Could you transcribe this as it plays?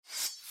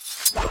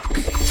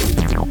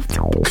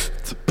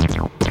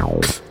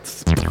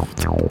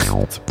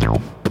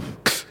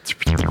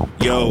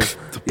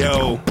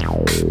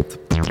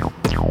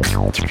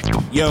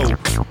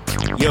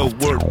Yo,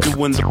 we're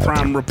doing the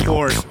Prime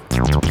Report.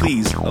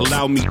 Please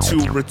allow me to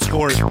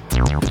retort.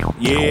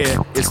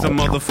 Yeah, it's the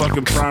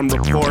motherfucking Prime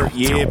Report.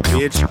 Yeah,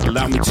 bitch,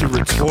 allow me to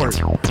retort.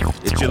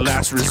 It's your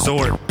last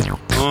resort.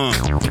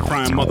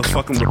 Prime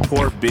motherfucking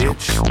report,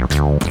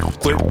 bitch.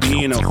 Quit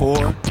being a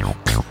whore.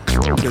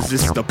 Cause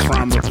this is the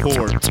Prime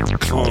Report.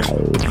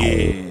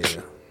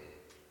 Yeah.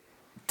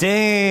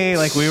 Dang,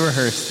 like we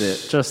rehearsed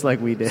it, just like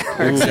we did.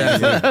 Exactly.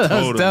 That was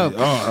Totally. dope.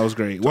 Oh, that was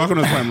great. Welcome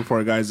to the Prime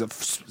Report, guys. A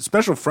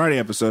special Friday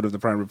episode of the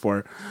Prime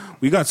Report.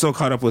 We got so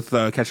caught up with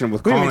catching up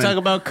with We Colin. didn't even talk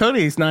about Cody.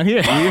 He's not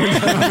here.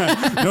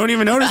 Don't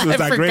even notice it was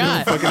that great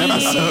of a fucking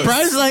episode.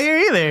 Prime's not here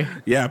either.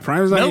 Yeah,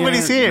 Prime's not here.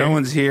 Nobody's here. No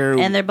one's here.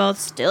 And they're both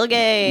still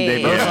gay.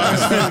 They both are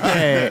still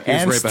gay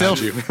and right still,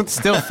 behind you.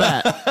 still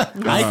fat.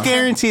 I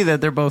guarantee that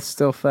they're both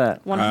still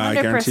fat.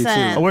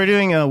 100%. We're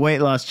doing a weight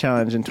loss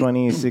challenge in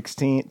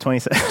 2016.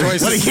 2017.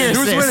 What a year Who's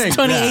is this? winning?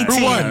 2018.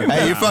 Who won?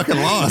 Hey, you fucking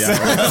lost.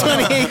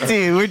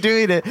 2018. We're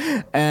doing it,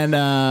 and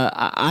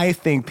I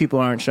think people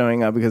aren't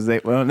showing up because they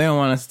don't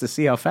want us to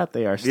see how fat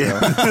they are still.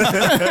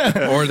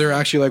 Or they're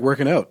actually like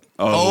working out.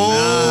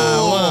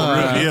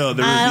 Reveal.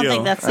 The reveal. I don't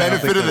think that's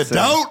Benefit of the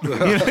doubt.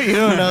 You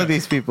don't know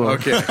these people.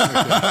 Okay.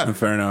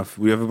 Fair enough.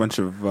 We have a bunch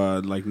of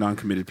like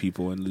non-committed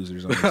people and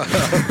losers on this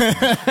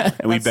team.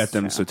 And we bet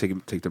them, so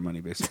take their money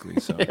basically.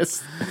 So,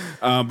 Yes.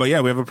 but yeah,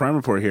 we have a Prime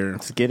Report here.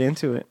 Let's get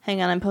into it.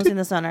 Hang on, I'm posting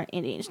this on our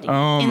ADHD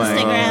Oh my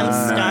Instagram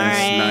God. story.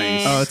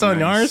 Nice. Oh, it's on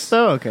yours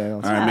though. Okay.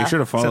 All right, make sure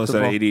to follow us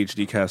at Acceptable.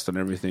 ADHD Cast on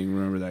everything.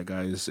 Remember that,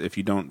 guys. If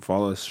you don't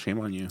follow us, shame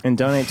on you. And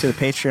donate to the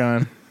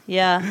Patreon.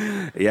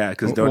 Yeah. Yeah,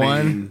 because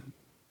donating.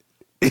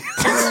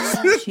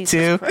 Jesus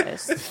Two.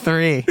 Christ.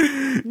 3.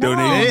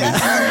 Donating.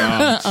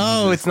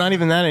 Oh, it's not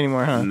even that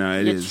anymore, huh? No,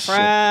 it It's is.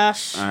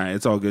 trash. All right,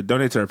 it's all good.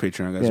 Donate to our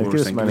Patreon, guys. Yeah, What give we're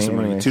us saying, money give us some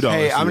money. anyways. $2.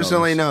 Hey, I'm just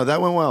gonna let you know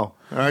that went well.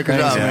 All right, good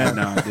job. Yeah,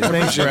 no, dude.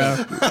 Thanks, bro.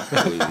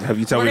 Have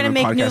you told We're me going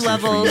to make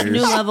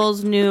new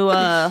levels, new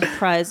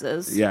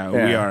prizes. Yeah, we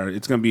Yeah. are.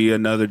 It's going to be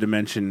another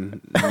dimension.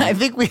 I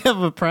think we have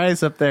a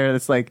prize up there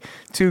that's like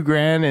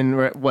 $2,000,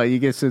 and what you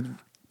get to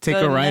take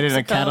Go a to ride in a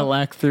Mexico.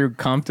 Cadillac through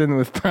Compton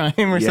with Prime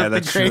or Yeah, something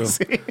that's true.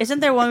 crazy. Isn't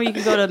there one where you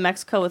can go to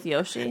Mexico with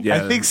Yoshi?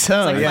 Yeah. I think so.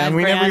 It's like Yeah, and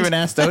we never $5,000. even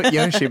asked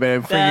Yoshi, but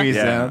I figure he's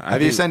Yeah. down.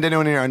 Have you sent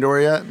anyone in your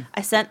underwear yet?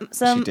 I sent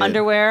some She did.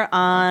 underwear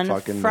on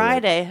Fucking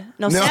Friday.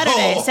 No, No.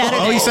 Saturday.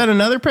 Oh, you sent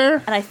another pair?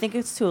 And I think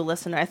it's to a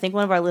listener. I think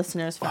one of our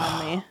listeners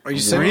found me. Are you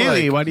saying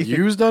Really? like, Why do you think-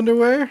 used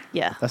underwear?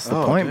 Yeah. That's the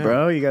Oh, point, damn.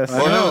 bro. You gotta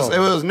Well, if it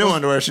was new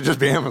underwear, it should just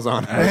be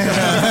Amazon.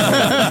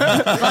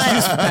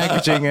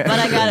 packaging it. But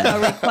I got a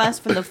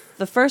request from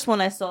the first one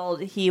I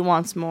sold. He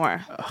wants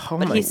more, Oh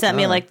but my he sent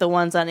me God. like the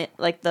ones on it,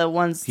 like the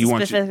ones He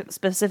wants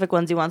specific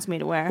ones he wants me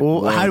to wear.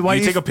 Well, why do do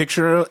you take a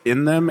picture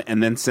in them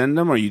and then send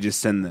them, or you just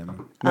send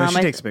them? No, she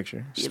I- takes a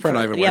picture. probably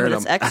not even yeah, but wearing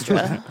it's them.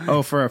 extra.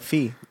 Oh, for a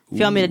fee. If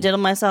you want me to diddle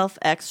myself,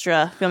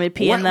 extra. If you want me to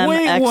pee in them,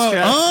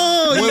 extra.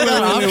 Oh, you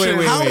got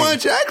options. How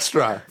much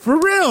extra? For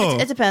real?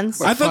 It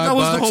depends. I thought that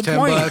was the whole $5,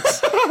 point.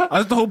 $10. I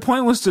thought the whole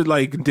point was to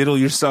like diddle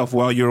yourself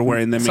while you were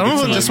wearing them. Some of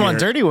them just want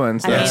dirty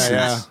ones. I mean,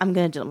 yeah. I'm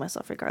gonna diddle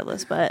myself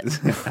regardless, but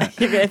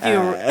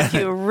if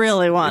you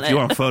really want If you it,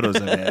 want photos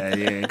of it,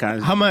 yeah. Kind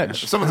of, How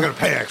much? Someone's gonna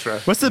pay extra.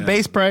 What's the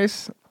base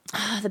price?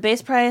 the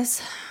base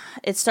price,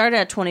 it started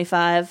at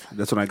 25,000.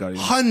 That's what I got you.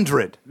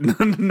 100.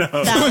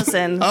 Oh,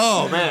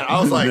 Oh man, I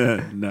was like,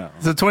 No.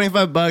 So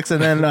 $25,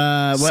 and then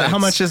how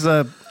much is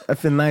a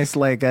nice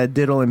like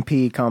diddle and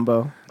pee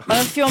combo?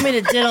 But if you want me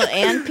to diddle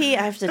and pee,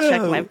 I have to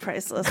check my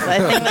price list.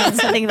 But I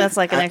think that's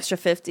like an extra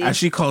 50. As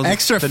she calls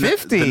Extra the,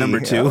 50. the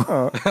number 2.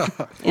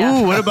 Yeah.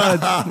 Ooh, what about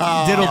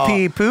a diddle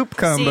pee poop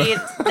combo? See,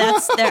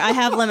 that's there. I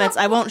have limits.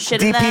 I won't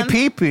shit in them.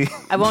 DPP.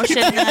 I won't shit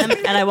in them,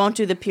 and I won't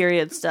do the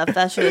period stuff.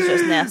 That shit is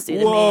just nasty to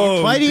me.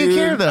 Why do you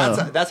care though?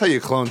 that's how you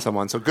clone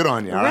someone. So good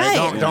on you. All right,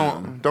 Right.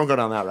 don't go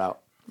down that route.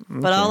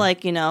 But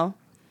I'll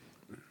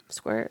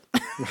squirt.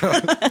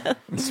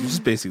 It's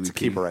just basically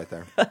Keep her right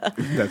there.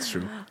 That's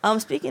true.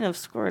 Speaking of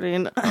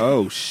squirting,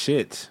 Oh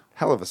shit!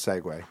 Hell of a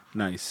segue.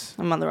 Nice.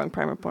 I'm on the wrong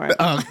Prime Report.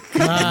 Oh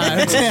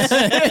God!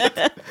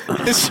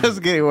 It's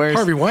just getting worse.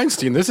 Harvey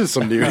Weinstein, this is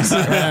some news.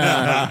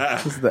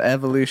 This is the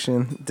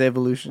evolution,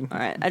 devolution. All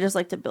right, I just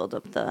like to build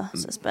up the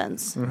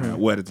suspense.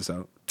 We'll edit this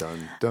out.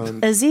 Dun dun.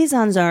 Aziz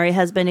Ansari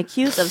has been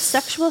accused of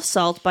sexual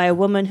assault by a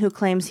woman who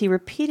claims he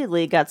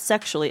repeatedly got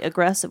sexually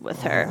aggressive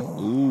with her.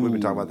 We've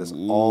been talking about this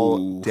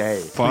all day.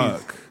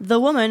 Fuck. The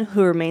woman,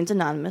 who remains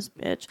anonymous,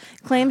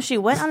 claims she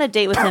went on a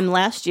date with him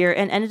last year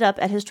and ended up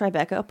at his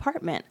Tribeca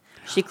apartment.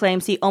 She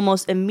claims he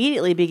almost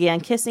immediately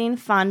began kissing,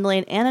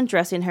 fondling, and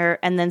undressing her,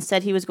 and then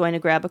said he was going to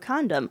grab a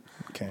condom.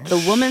 Okay.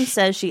 The woman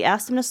says she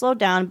asked him to slow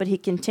down, but he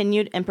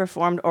continued and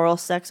performed oral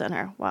sex on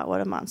her. Wow, what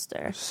a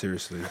monster.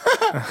 Seriously.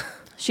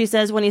 She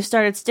says when he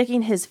started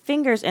sticking his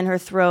fingers in her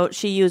throat,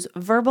 she used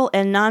verbal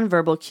and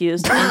nonverbal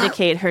cues to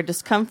indicate her I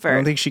discomfort.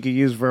 don't think she could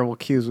use verbal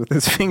cues with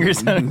his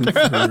fingers on her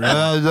throat.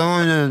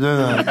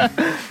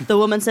 The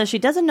woman says she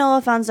doesn't know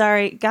if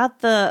Ansari got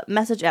the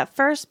message at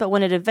first, but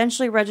when it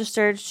eventually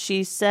registered,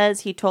 she says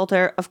he told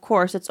her, of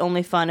course, it's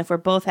only fun if we're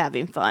both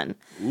having fun.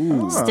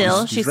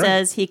 Still, she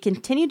says he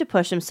continued to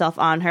push himself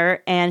on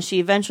her, and she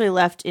eventually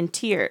left in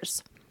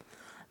tears.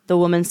 The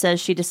woman says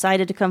she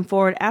decided to come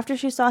forward after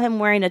she saw him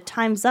wearing a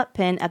Time's Up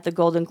pin at the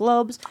Golden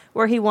Globes,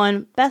 where he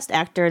won Best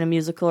Actor in a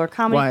Musical or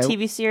Comedy Why?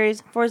 TV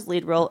Series for his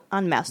lead role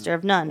on Master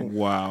of None.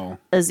 Wow.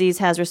 Aziz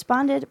has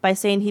responded by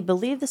saying he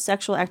believed the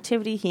sexual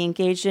activity he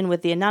engaged in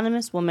with the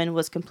anonymous woman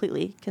was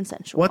completely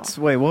consensual. What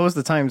was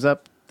the Time's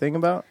Up thing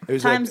about? It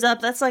was Time's Up?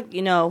 That's like,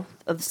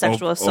 of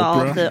sexual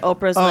assault. Oprah? The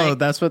Oprah's Oh, like,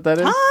 that's what that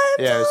is? Time's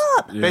Yeah,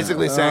 Up! it's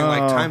basically saying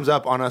like time's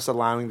up on us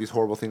allowing these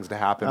horrible things to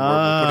happen.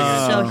 We're putting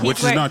it in. So he's Which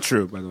is wearing- not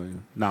true, by the way.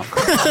 No.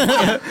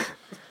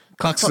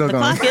 Clock's still the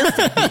going.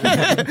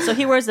 clock is. So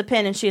he wears the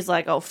pin, and she's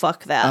like, "Oh,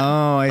 fuck that."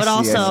 Oh, I but see,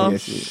 also, I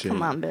see.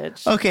 come on,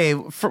 bitch. Okay,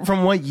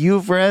 from what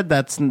you've read,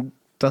 that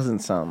doesn't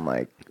sound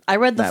like. I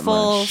read the that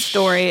full much.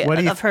 story What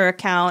do you of her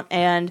account,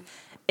 and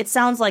it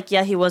sounds like,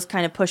 he was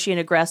kind of pushy and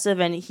aggressive,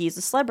 and he's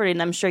a celebrity,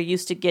 and I'm sure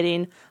used to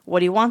getting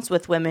what he wants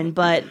with women.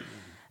 But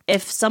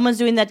if someone's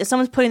doing that, if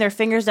someone's putting their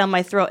fingers down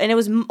my throat, and it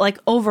was like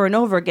over and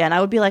over again, I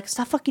would be like,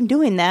 stop fucking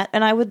doing that.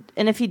 And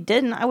if he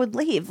didn't, I would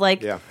leave.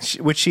 Like, Yeah.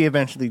 Which she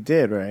eventually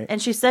did, right? And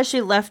she says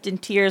she left in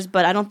tears,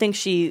 but I don't think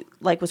she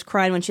was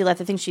crying when she left.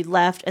 I think she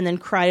left and then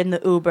cried in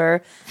the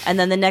Uber. And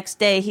then the next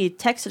day he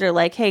texted her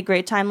like, "Hey,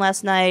 great time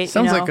last night."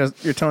 Sounds like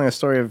you're telling a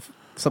story of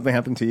something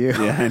happened to you.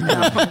 Yeah, I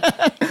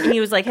know. And he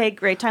was like, "Hey,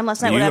 great time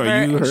last night." Are Whatever.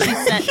 you And her? she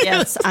sent,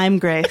 "Yes, I'm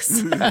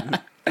Grace."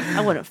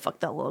 I wouldn't fuck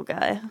that little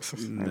guy.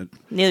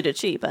 Neither did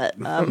she, but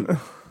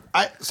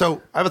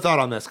So I have a thought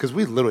on this because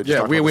we literally just Yeah,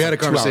 talked we about this had a like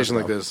 2 hours conversation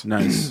like ago. this.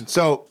 Nice.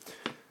 So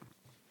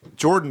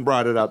Jordan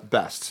brought it up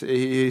best.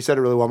 He said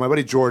it really well. My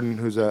buddy Jordan,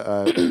 who's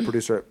a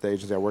producer at the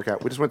agency I work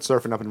at, we just went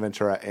surfing up in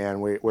Ventura,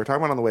 and we were talking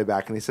about it on the way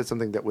back, and he said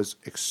something that was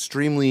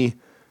extremely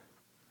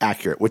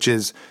accurate, which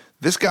is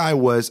this guy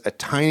was a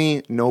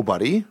tiny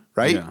nobody,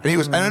 right? Yeah. And he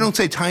was, and I don't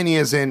say tiny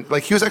as in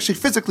like he was actually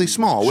physically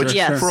small, which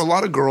Yes. for a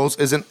lot of girls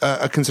isn't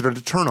considered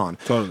a turn on.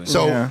 Totally.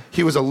 So Yeah.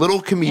 he was a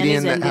little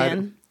comedian And he's that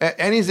Indian.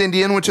 and he's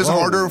Indian, which is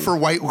harder for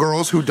white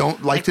girls who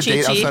don't like to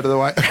date Chi-Chi. outside of the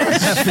white.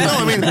 No,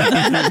 I mean,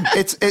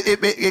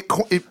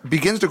 it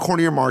begins to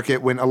corner your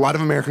market when a lot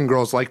of American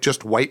girls like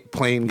just white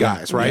plain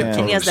guys, right? Yeah.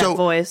 and he has that So,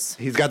 voice.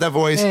 He's got that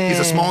voice. He's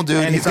a small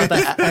dude. And he's not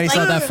that, and he's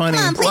not that funny.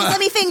 Please let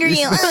me finger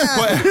you.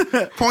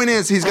 Point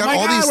is, he's got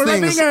all these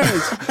things.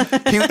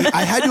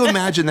 I had to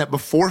imagine that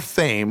before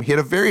fame, he had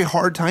a very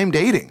hard time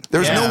dating.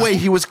 There's no way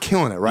he was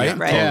killing it, right?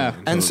 Right. Yeah.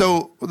 And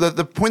so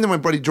the point that my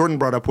buddy Jordan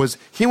brought up was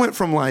he went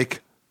from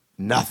like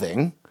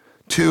nothing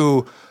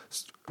to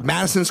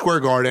Madison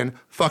Square Garden,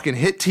 fucking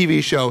hit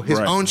TV show, his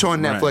Right. own show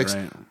on Right, Netflix,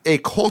 right. a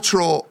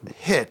cultural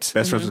hit.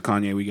 Best friends with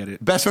Kanye, we get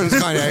it. Best friends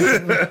with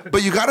Kanye.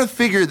 But you got to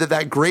figure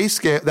that gray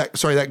scale,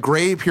 that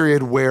gray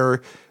period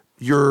where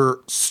you're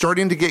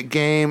starting to get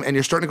game and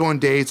you're starting to go on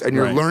dates and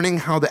you're Right. learning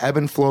how the ebb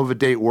and flow of a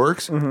date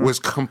works was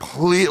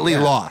completely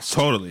lost.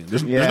 Totally.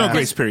 There's Yeah. no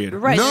grace period.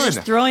 Right, None. you're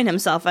just throwing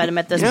himself at him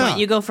at this Yeah. point.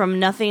 You go from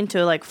nothing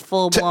to like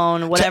full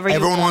blown whatever you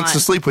Everyone want. wants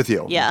to sleep with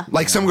you. Yeah.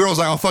 Like some girls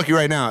like, I'll fuck you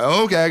right now.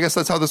 Oh, okay, I guess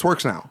that's how this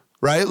works now.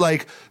 Right?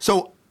 Like,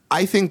 so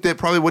I think that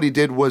probably what he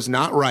did was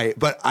not right.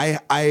 But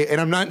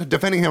and I'm not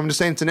defending him, I'm just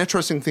saying it's an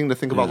interesting thing to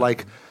think about,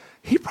 like,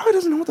 he probably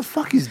doesn't know what the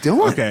fuck he's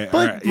doing. Okay. But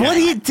all right, yeah. what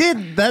he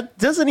did, that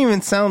doesn't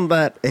even sound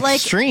that Like-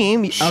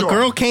 extreme. Sure. A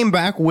girl came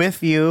back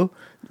with you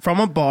from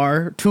a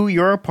bar to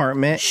your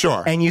apartment.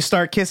 Sure. And you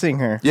start kissing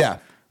her. Yeah.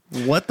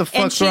 What the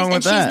fuck's wrong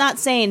with she's that? not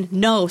saying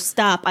no,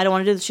 stop. I don't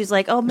want to do this. She's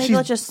like, oh, maybe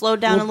let's just slow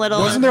down a little.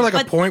 Wasn't there like a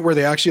But- point where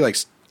they actually like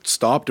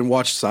stopped and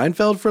watched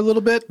Seinfeld for a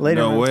little bit?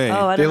 Later. No way.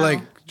 Oh, I They don't know.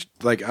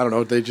 like I don't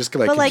know. They just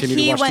like But like continued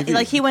he to watch went,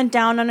 TV. he went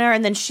down on her,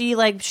 and then she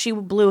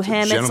blew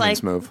him. It's like,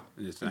 Gentleman's move.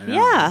 I know.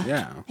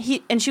 yeah, Yeah.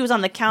 and she was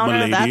on the counter.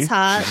 Milady. That's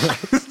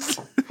hot.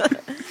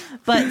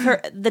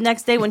 But the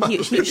next day when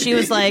she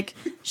was like,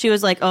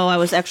 oh, I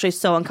was actually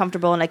so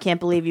uncomfortable, and I can't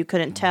believe you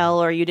couldn't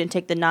tell, or you didn't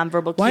take the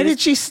nonverbal cues. Why did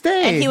she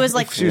stay? And he was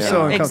like, If she was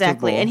so exactly.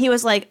 uncomfortable. And he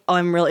was like, oh,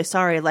 I'm really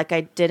sorry. Like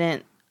I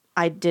didn't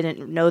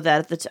know that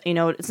at the time. You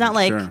know, it's not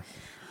like, Sure.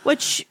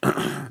 which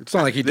it's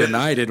not like he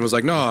denied it and was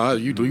like, "No,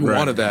 you Right.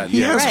 wanted that."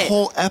 He has Right.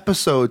 whole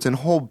episodes and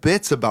whole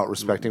bits about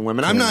respecting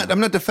women. I'm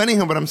not defending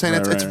him, but I'm saying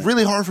it's right.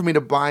 really hard for me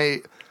to buy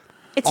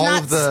it's all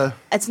not of the.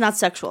 it's not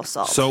sexual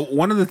assault. So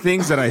one of the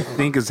things that I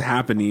think is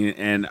happening,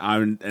 and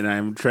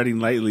I'm treading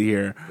lightly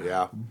here,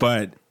 Yeah.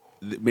 but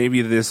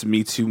maybe this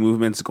Me Too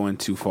movement's going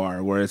too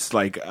far, where it's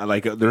like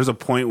there's a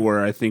point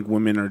where I think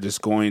women are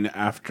just going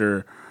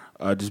after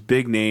just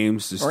big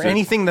names, just or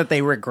anything that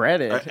they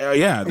regretted.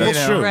 yeah, that's You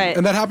know, true. Right.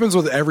 And that happens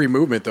with every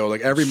movement, though.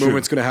 Like every Sure.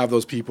 movement's going to have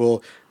those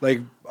people.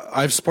 Like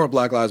I support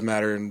Black Lives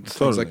Matter and things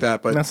Totally. like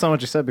that. But That's not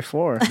what you said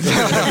before.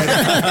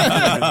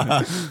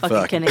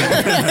 Fucking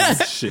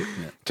Canadians. Shit.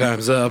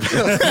 time's up.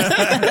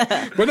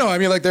 But no, I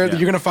mean, like you're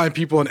going to find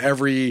people in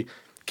every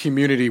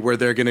community where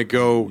they're going to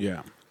go.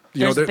 Yeah.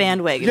 There's they're-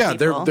 bandwagon Yeah,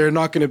 people. they're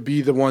not going to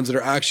be the ones that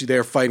are actually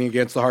there fighting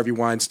against the Harvey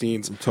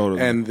Weinsteins,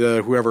 Totally. and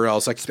the whoever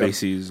else, like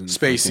Spaceys and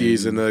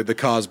Spaceys, fucking- and the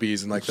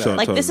Cosbys, and like that. Sure.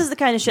 Like this Totally. is the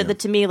kind of shit that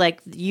to me, like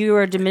you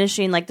are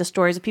diminishing like the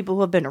stories of people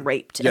who have been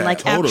raped Yeah, and like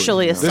totally.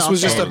 actually Yeah. assaulted. This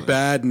was just a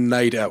bad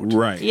night out.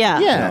 Right. yeah.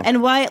 Yeah.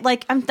 And why?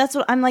 Like that's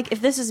what I'm like. If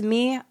this is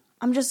me,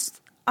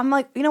 I'm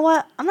like, you know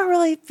what? I'm not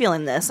really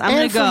feeling this. I'm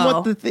and gonna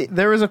from go. what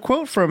there was a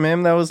quote from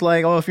him that was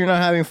like, "Oh, if you're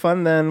not having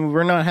fun, then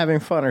we're not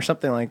having fun," or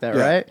something like that,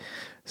 Yeah. right?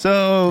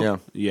 So Yeah.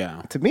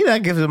 Yeah. to me,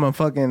 that gives him a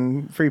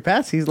fucking free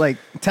pass. He's like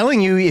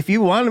telling you, if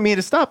you wanted me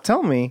to stop,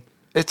 tell me.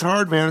 It's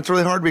hard, man. It's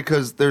really hard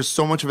because there's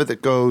so much of it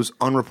that goes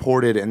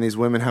unreported, and these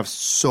women have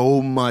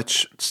so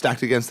much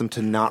stacked against them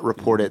to not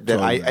report it. That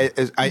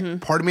Totally.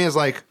 part of me is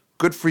like,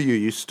 good for you.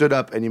 You stood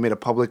up and you made a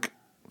public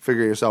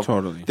figure of yourself.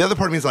 Totally. The other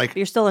part of me is like,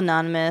 You're still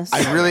anonymous.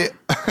 I really,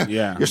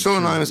 Yeah. you're still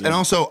anonymous, and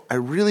also I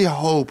really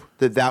hope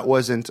that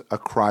wasn't a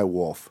cry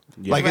wolf.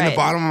 Like in the Right.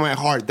 bottom of my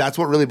heart, that's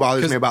what really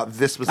bothers me about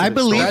this specific I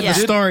believe story. the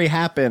story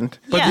happened.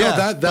 But Yeah. yeah,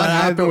 that But I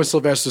happened don't- with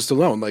Sylvester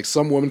Stallone. Like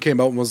some woman came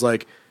out and was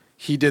like,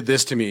 "He did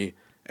this to me,"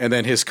 and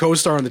then his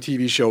co-star on the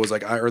TV show was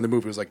like, or in the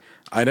movie was like,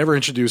 "I never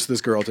introduced this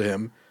girl to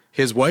him."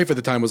 His wife at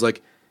the time was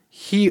like,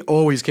 "He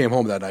always came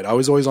home that night. I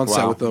was always on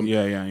set Wow. with them."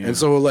 Yeah. And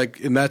so,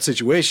 like in that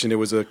situation, it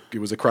was a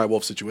cry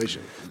wolf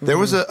situation. There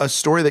was a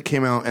story that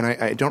came out, and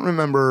I don't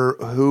remember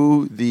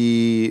who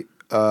the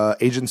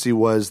agency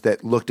was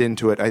that looked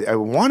into it. I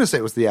want to say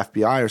it was the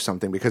FBI or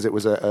something because it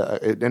was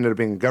it ended up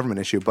being a government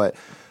issue, but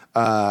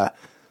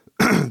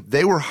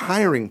they were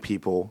hiring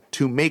people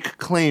to make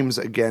claims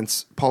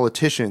against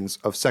politicians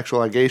of sexual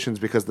allegations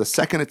because the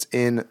second it's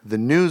in the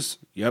news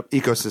Yep.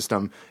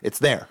 ecosystem, it's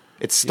there.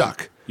 It's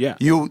stuck. Yeah.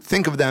 You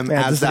think of them Yeah,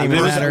 it as doesn't that even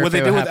It was person. matter what if they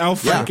they did were with Al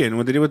Franken.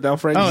 What they did with Al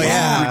Franken. Oh,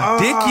 yeah.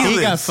 Ridiculous.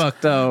 He got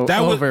fucked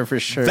over for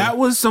sure. That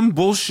was some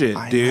bullshit,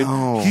 dude.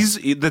 know. He's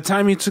the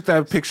time he took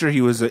that picture.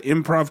 He was an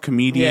improv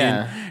comedian,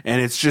 Yeah.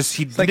 and it's just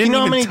he like, didn't you know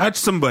how even many- touch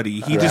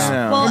somebody. He just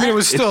Yeah. well, I mean, it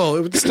was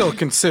still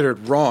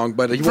considered wrong,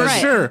 but he For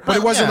wasn't, sure. But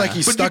it wasn't Yeah. like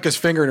he But stuck his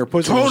finger in her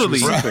pussy. while she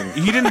totally. was sleeping.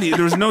 He didn't.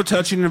 There was no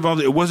touching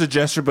involved. It was a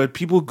gesture, but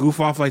people goof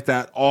off like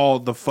that all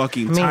the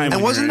fucking time. and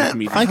when wasn't you're in a that-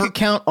 comedian. I could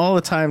count all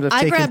the times I've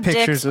I taken grab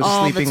pictures dicks of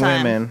all the sleeping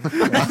time. women.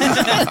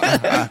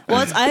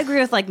 Well, I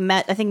agree with like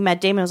Matt. I think Matt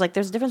Damon was like,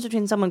 "There's a difference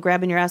between someone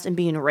grabbing your ass and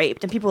being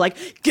raped." And people were like,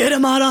 "Get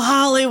him out of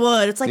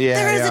Hollywood." It's like Yeah,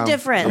 there is yeah. a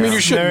difference. I mean, you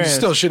There is.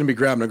 still shouldn't be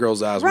grabbing a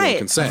girl's ass Right. without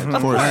consent.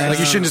 Of course. Like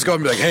you shouldn't just go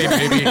and be like, "Hey,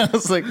 baby." I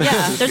was like, yeah,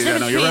 there's a difference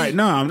no, you're between, right.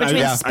 No, I'm- I- between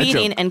yeah, I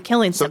speeding joke. and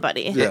killing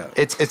somebody. Yeah.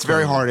 It's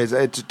very hard.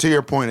 To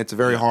your point, it's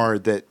very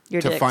hard that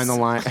Your to dicks. find the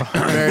line.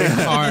 very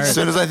hard. As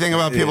soon as I think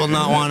about people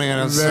not wanting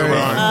it, it's super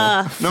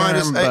hard. No,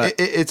 firm, but-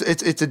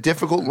 it's a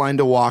difficult line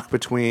to walk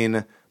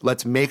between.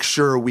 Let's make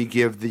sure we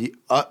give the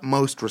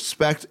utmost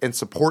respect and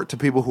support to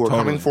people who are Totally.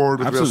 coming forward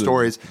with Absolutely. real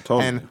stories,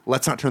 Totally. and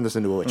let's not turn this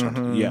into a witch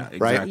hunt. Yeah,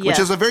 Right, exactly. which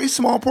Yeah. is a very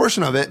small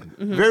portion of it,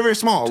 very very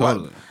small.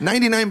 Totally.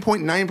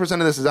 99.9%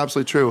 of this is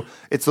absolutely true.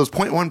 It's those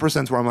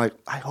 0.1% where I'm like,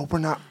 I hope we're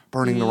not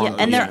burning the wrong.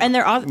 Yeah, and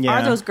there are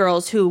Yeah. those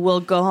girls who will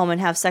go home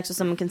and have sex with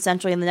someone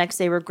consensually, and the next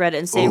day regret it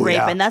and say Oh, rape,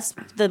 yeah. and that's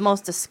the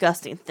most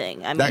disgusting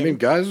thing. I mean, I mean,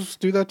 guys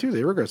do that too.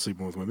 They regret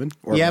sleeping with women.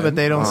 Or Yeah, men. but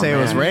they don't say it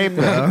was rape,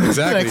 though.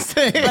 Exactly. Next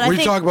day. But I we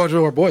think- talk about it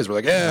to our boys. We're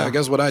like, "Yeah,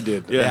 guess what I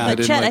did." Yeah. I But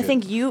didn't Chet, like I it.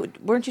 think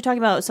weren't you talking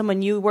about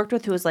someone you worked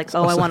with who was like,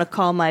 "Oh, I want to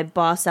call my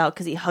boss out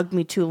because he hugged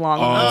me too long."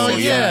 Oh, yeah,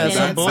 yeah, that's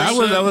that,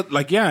 bullshit. that was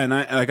like, yeah, and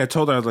I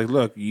told her, I was like,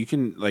 look, you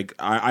can like,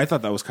 I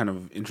thought that was kind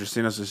of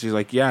interesting. So she's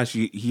like, yeah,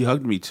 he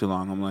hugged me too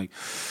long. I'm like,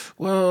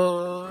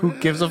 well, Who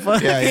gives a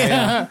fuck?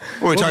 Yeah.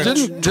 What are we talking?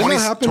 didn't 20,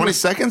 that happen 20 with-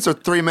 seconds or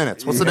 3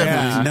 minutes? What's the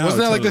difference? no,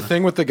 Wasn't that like the totally.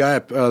 thing with the guy,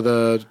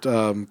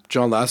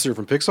 John Lasseter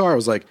from Pixar? I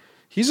was like,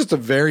 he's just a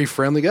very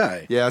friendly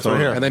guy. Yeah, that's what I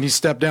hear. And then he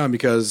stepped down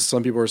because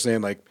some people were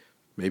saying like,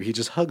 maybe he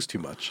just hugs too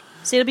much.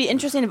 See, it'll be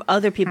interesting if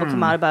other people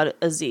come out about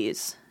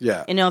Aziz.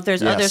 Yeah. You know, if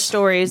there's other Yes.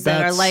 stories that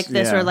are That's- like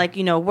this yeah. or like,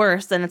 you know,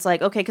 worse, then it's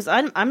like, okay, because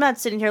I'm not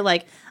sitting here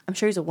like, I'm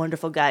sure he's a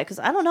wonderful guy because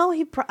I don't know.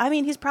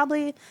 He's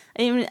probably,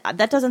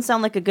 that doesn't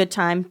sound like a good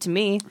time to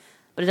me,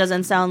 but it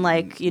doesn't sound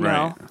like, you know,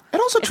 Right. It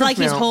also it's trips like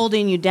me he's out.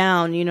 holding you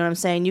down. You know what I'm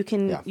saying? You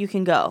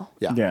can go.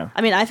 Yeah. Yeah.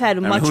 I mean, I've had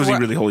much who's he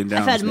worse. really holding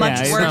down? I've had Yeah, much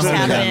he's worse not holding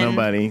down happen.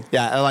 nobody.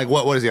 Yeah, like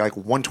what is he, like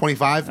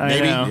 125 I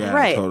maybe? know. Yeah,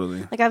 Right.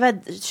 totally. Like I've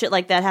had shit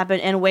like that happen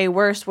and way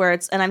worse where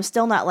it's, and I'm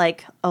still not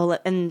like, oh,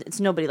 and it's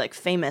nobody like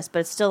famous, but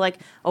it's still like,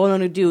 oh, what am I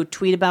going to do?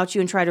 Tweet about you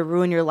and try to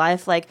ruin your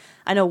life? Like,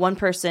 I know one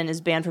person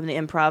is banned from the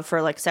Improv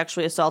for like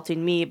sexually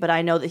assaulting me, but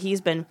I know that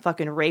he's been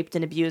fucking raped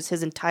and abused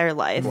his entire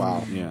life.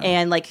 Wow. Yeah.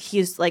 And like,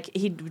 he's like,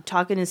 he'd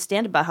talk in his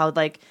stand about how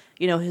like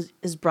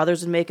his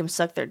brothers would make him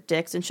suck their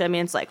dicks and shit. I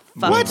mean, it's like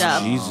fucked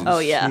up. Jesus. Oh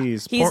yeah,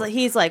 Jeez.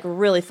 he's like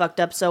really fucked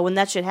up. So when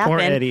that shit happened,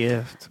 Poor Eddie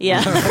Ift.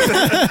 yeah,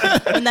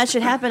 when that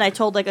shit happened, I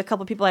told like a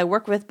couple people I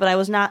work with, but I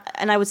was not,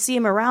 and I would see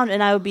him around,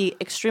 and I would be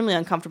extremely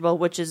uncomfortable,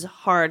 which is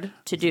hard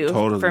to do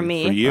Totally. for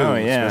me. For you, Oh,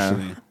 yeah.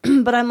 especially.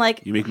 But I'm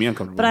like, You make me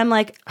uncomfortable. but I'm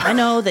like, I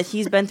know that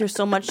he's been through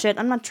so much shit.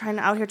 I'm not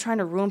out here trying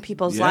to ruin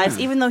people's Yeah. lives,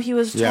 even though he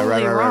was Yeah,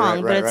 totally right,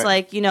 wrong. But right. it's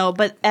like,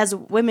 but as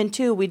women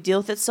too, we deal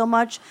with it so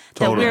much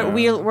that Totally.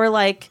 we're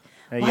like,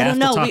 You well, I have don't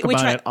know. to talk we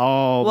about try it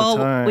all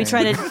the time. we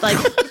try to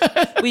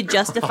like we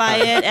justify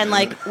it, and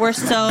like we're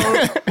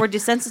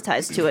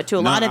desensitized to it, to a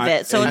lot of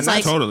it. So and it's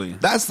that's like totally.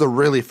 That's the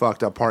really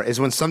fucked up part is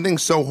when something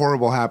so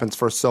horrible happens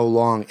for so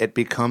long, it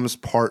becomes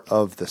part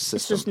of the system.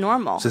 it's just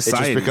normal. It just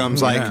Society.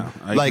 becomes Yeah,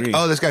 I agree.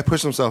 oh, this guy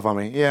pushed himself on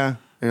me. Yeah.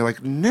 And you're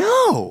like,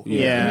 no.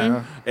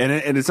 Yeah. And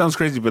it sounds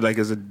crazy, but like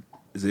as an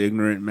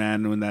ignorant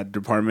man in that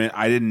department,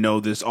 I didn't know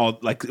this all.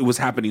 Like it was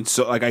happening.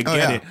 So like I get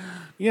yeah. it.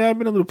 Yeah, I've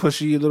been a little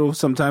pushy, a little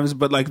sometimes,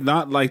 but like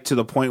not like to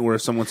the point where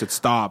someone said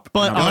stop.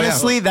 But And I'm like,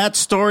 honestly, that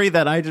story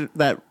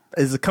that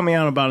is coming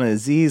out about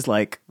Aziz,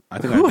 like, I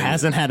think who I did.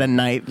 hasn't had a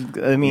night?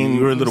 I mean,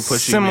 You were a little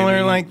pushy, similar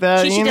maybe. like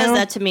that. she you does know?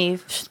 that to me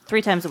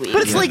 3 times a week.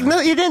 But it's like, no,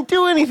 you didn't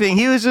do anything.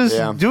 He was just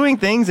Yeah. doing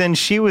things, and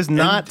she was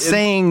not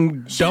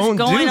saying, She's "Don't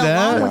do going along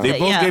that." with they it,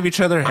 both yeah. gave each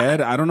other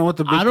head. I don't know what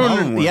the big I problem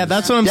don't. was. Yeah,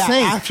 that's what I'm Yeah,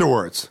 saying.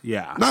 afterwards.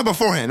 Yeah. Not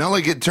beforehand. Not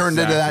like it turned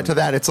into that to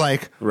that. It's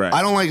like, Right.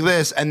 I don't like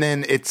this, and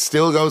then it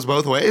still goes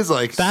both ways.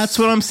 Like That's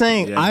what I'm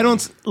saying. Yeah. I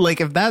don't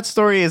like if that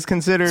story is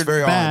considered It's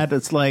very bad. odd.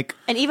 It's like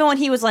And even when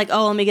he was like,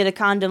 "Oh, let me get a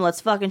condom,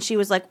 let's fuck," and she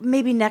was like,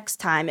 "Maybe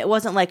next time." It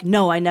wasn't like,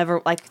 "No, I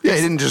never like." yeah,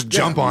 he didn't just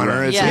jump on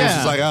her. It's, Yeah. it's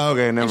just like, oh,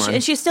 okay, never And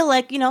mind. she's still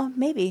like,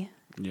 maybe,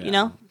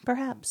 Yeah.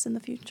 perhaps in the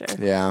future.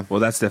 yeah. Well,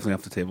 that's definitely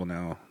off the table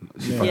now.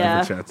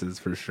 Yeah. Chances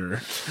for sure.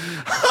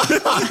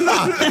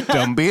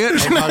 dumb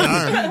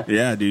bitch.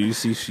 Yeah, dude. You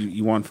see,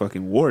 you won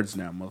fucking awards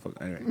now,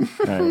 motherfucker. Anyway.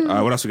 All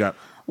right. What else we got?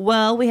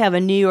 Well, we have a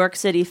New York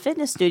City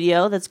fitness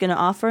studio that's going to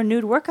offer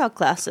nude workout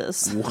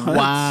classes.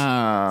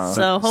 Wow.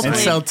 So And hopefully,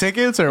 sell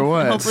tickets or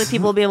what? hopefully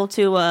people will be able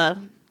to,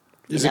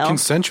 Is it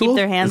consensual? keep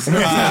their hands.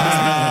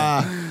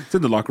 It's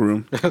in the locker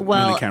room.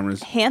 Well, the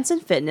cameras. Hanson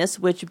Fitness,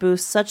 which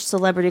boosts such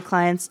celebrity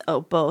clients.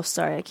 Oh, both.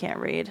 Sorry, I can't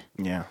read.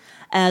 Yeah.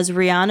 As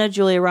Rihanna,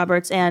 Julia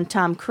Roberts, and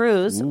Tom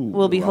Cruise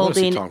will be I wanna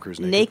see holding Tom Cruise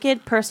naked.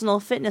 naked personal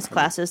fitness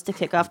classes to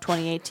kick off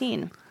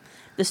 2018.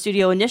 The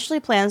studio initially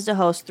plans to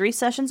host 3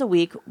 sessions a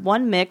week,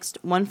 1 mixed,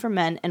 1 for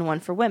men, and 1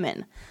 for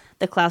women.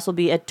 The class will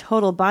be a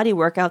total body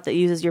workout that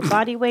uses your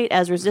body weight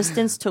as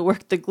resistance to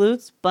work the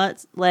glutes,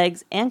 butts,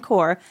 legs, and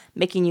core,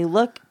 making you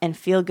look and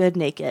feel good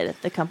naked,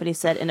 the company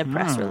said in a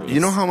press release. You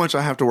know how much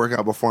I have to work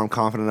out before I'm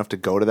confident enough to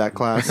go to that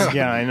class?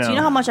 Yeah, I know. Do you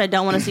know how much I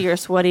don't want to see your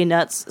sweaty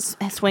nuts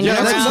swinging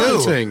Yeah, that's around? another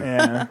thing.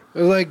 Yeah.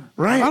 Like,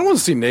 Right. I don't want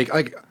to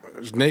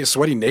see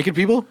sweaty naked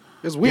people.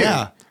 It's weird.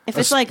 Yeah. If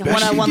it's like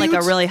one-on-one, like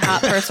a really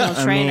hot personal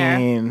trainer,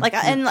 mean- like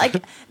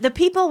the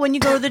people when you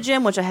go to the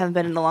gym, which I haven't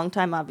been in a long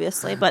time,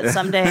 obviously, but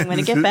someday I'm going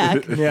to get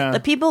back. Yeah.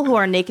 The people who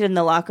are naked in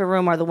the locker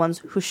room are the ones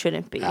who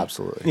shouldn't be.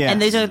 Absolutely. Yeah. And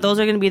those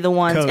are going to be the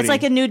ones. Cody. It's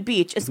like a nude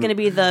beach. It's going to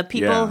be the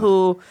people Yeah.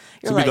 who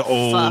you're gonna like, be the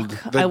old-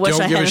 fuck. That I wish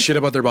don't I give had. a shit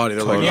about their body.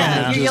 They're like,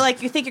 Yeah, oh, you're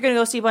like you think you're going to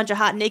go see a bunch of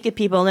hot naked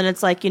people, and then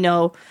it's like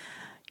your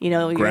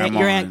Grandma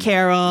your Aunt and-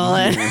 Carol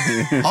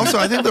and Also,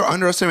 I think they're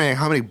underestimating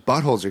how many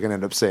buttholes you're going to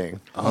end up seeing.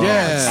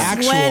 yeah.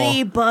 Actual-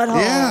 sweaty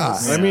buttholes. Yeah.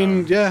 I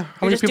mean, yeah.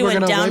 How You're many just people are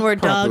doing gonna wipe downward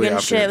dog properly and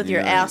after? shit with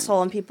your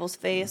asshole in people's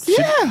face.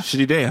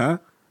 Shitty day, huh?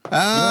 Oh,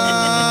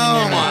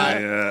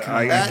 my.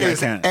 I That is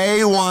can't.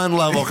 A1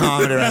 level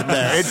comedy right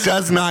there. It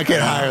does not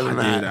get higher than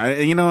that.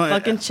 Dude,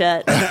 Fucking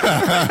Chet.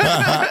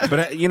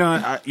 but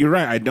you're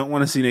right. I don't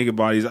want to see naked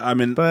bodies. I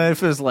mean, But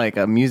if it's like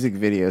a music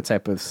video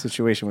type of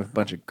situation with a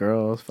bunch of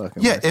girls,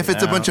 fucking Yeah, if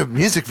it's a bunch of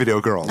music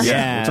video girls.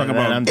 yeah, we're talking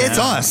then about- I'm It's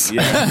down. us.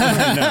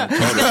 yeah,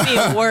 It's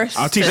gonna be worse.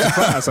 I'll teach the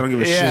class. I don't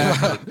give a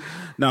shit.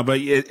 No, but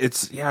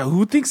it's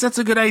who thinks that's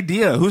a good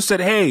idea? Who said,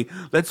 "Hey,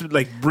 let's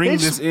like bring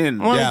this in"?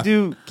 Want Yeah. to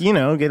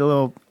do get a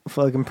little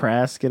fucking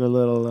press, get a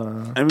little.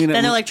 I mean,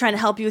 Then they're like trying to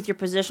help you with your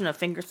position of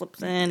finger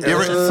slips in. You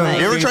ever, It's just like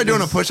you ever tried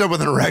doing a push up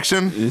with an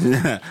erection?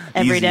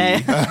 every easy.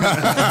 day.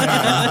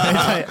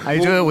 I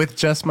do it with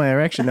just my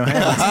erection, no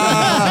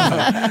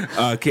hands.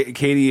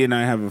 Katie and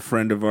I have a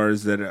friend of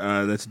ours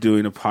that's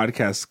doing a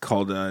podcast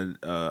called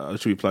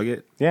should we plug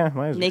it? Yeah,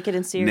 might as well. Naked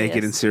and serious.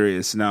 Naked and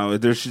Serious. Now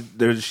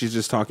she's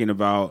just talking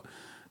about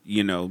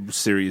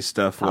serious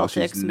stuff Politics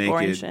while she's and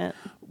boring naked. shit.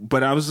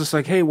 But I was just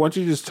like, hey, why don't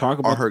you just talk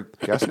Are about her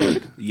guests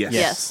naked? Yes.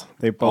 Yes.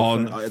 They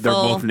both. They're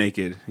Full. both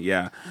naked.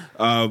 Yeah.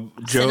 Sitting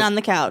Joe. on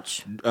the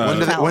couch. When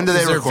do they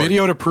Is there record?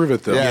 video to prove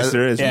it though? Yeah. Yes,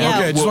 there is. Yeah.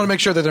 Okay, I just want to make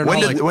sure that they're When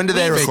not did, like when do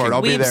they faking. record?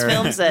 I'll be Weebs there.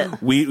 films it.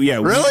 Really?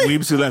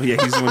 Weebs who left.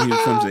 Yeah, he's the one who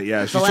films it.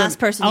 Yeah. The last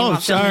person you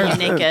want filming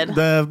naked.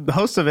 The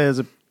host of it is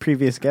a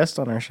previous guest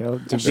on our show.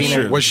 Davina.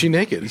 Sure. Was she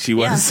naked? She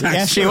was. Yeah.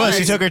 Yeah, she was.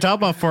 She took her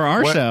top off for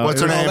our What- show.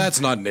 what's her No, name? that's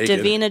not naked.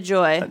 Davina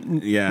Joy.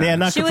 Yeah. Yeah,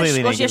 not She was,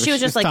 completely well, naked. she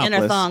was just she's like in her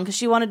topless. thong because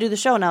she wanted to do the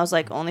show, and I was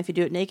like, only if you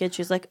do it naked.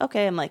 She's like,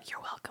 okay. I'm like,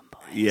 you're welcome, boy.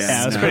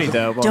 Yeah, it was pretty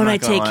dope. I'm Don't not I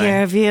gonna take lie.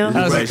 care of you?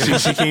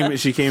 Right,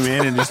 she came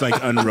in and just like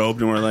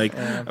unrobed, and we're like,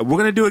 we're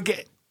gonna do a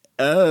game.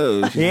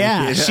 Oh,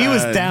 Yeah, she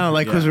was down.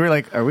 Like, because we were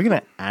like, are we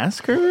gonna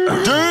ask her?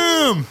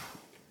 Damn.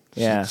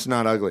 Yeah, It's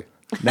not ugly.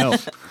 no.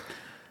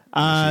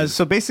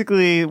 So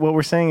basically, what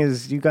we're saying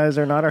is, you guys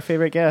are not our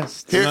favorite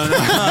guests. No,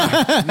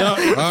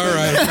 All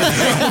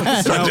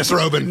right. Start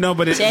disrobing. no,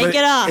 but Take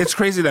it off. It's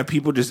crazy that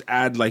people just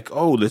add like,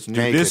 oh, let's do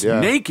Naked, this yeah.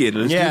 naked.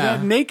 Let's do Yeah.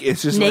 that naked.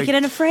 It's just Naked like,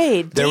 and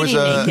afraid. There was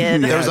Dating a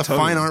naked. there was a totally.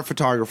 fine art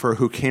photographer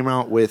who came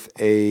out with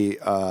a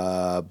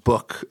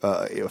book,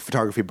 a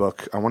photography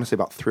book. I want to say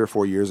about 3 or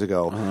 4 years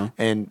ago,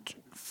 and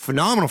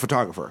phenomenal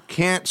photographer.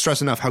 Can't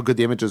stress enough how good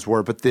the images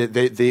were. But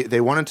they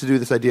wanted to do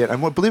this idea. I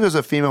believe it was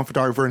a female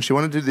photographer, and she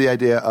wanted to do the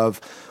idea of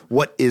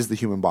what is the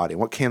human body,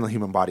 what can the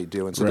human body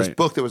do. And so this Right.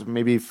 book that was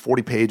maybe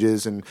 40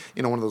 pages, and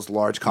one of those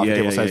large coffee Yeah,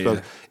 table yeah, size yeah,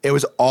 books. It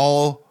was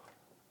all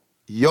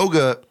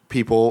yoga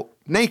people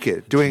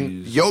naked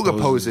doing yoga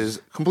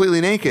poses completely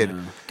naked.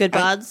 Good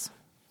bods.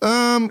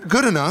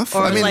 Good enough.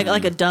 Or I mean,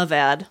 like a Dove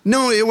ad.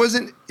 no, it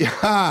wasn't.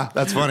 Yeah,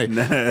 that's funny.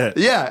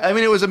 Yeah, I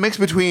mean, it was a mix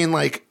between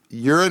like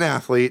you're an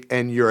athlete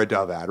and you're a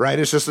Dove ad, right?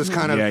 It's just this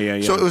kind of. Yeah, yeah,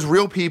 yeah. So it was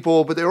real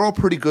people, but they were all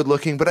pretty good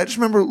looking. But I just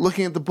remember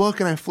looking at the book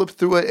and I flipped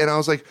through it and I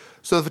was like,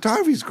 so the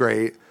photography's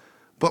great,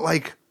 but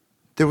like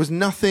there was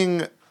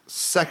nothing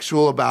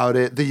sexual about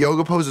it. The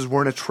yoga poses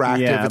weren't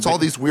attractive. Yeah, It's but- all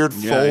these weird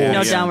folds. yeah,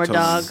 No yeah, downward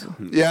totally.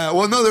 dog. Yeah,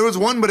 well, no, there was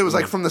one, but it was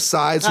like from the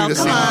side, so Oh, you just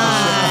come see.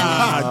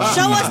 on.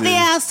 Show us the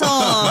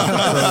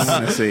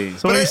asshole. Let's see.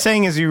 So what you're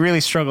saying is, you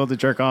really struggled to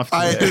jerk off. To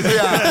it.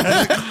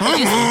 Yeah, come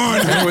on.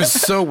 And it was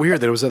so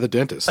weird that it was at the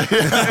dentist.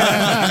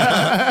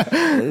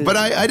 But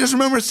I just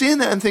remember seeing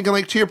that and thinking,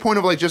 like, to your point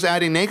of like just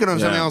adding naked on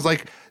something, Yeah. I was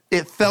like,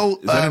 it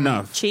felt Is that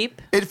enough?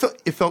 Cheap. It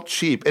felt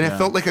cheap, and it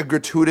felt like a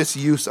gratuitous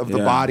use of the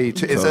Yeah, body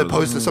as totally.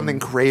 opposed to something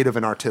creative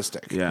and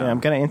artistic. Yeah. Yeah,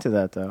 I'm kind of into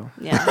that though.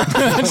 Yeah.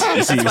 You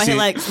see- That's why you he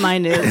likes my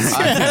news.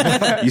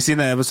 You seen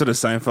that episode of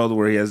Seinfeld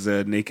where he has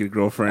a naked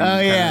girlfriend? Oh,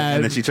 yeah.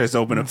 and then she tries to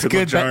open up the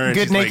Good, jar. and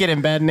good she's naked like,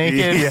 and bad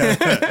naked.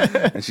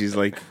 Yeah, and she's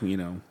like,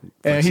 And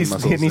flexing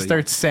muscles, he like-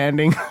 starts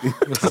sanding.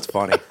 That's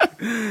funny.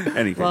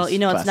 Anyways, Well, you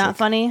know it's not Classic.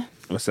 funny?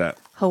 what's that?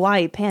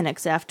 Hawaii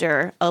panics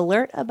after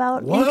alert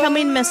about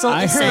incoming missile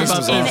I heard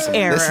descent about in this.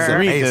 error. This is Read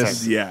amazing.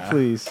 this, Yeah.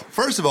 please.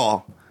 First of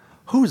all,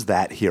 who's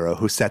that hero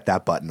who set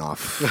that button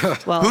off?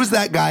 Well, Who's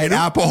that guy in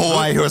Apple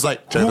Hawaii who was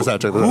like, check this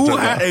out, check this out,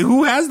 check this out.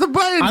 Who has the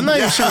button? I'm not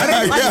even sure.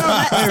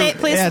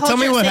 Please Yeah, hold tell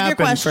me your, what save your happened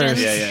questions.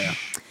 first. Yeah.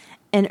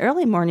 An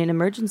early morning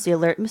emergency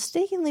alert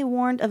mistakenly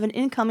warned of an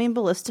incoming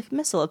ballistic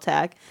missile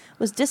attack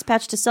was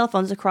dispatched to cell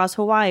phones across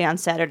Hawaii on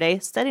Saturday,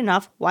 setting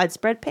off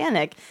widespread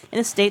panic in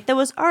a state that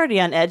was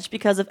already on edge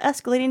because of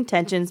escalating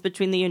tensions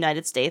between the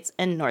United States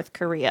and North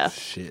Korea.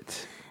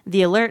 Shit.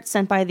 The alert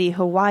sent by the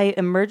Hawaii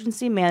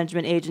Emergency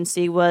Management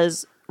Agency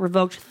was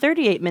revoked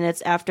 38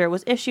 minutes after it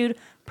was issued,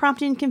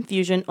 prompting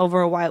confusion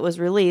over why it was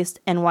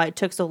released and why it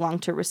took so long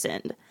to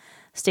rescind.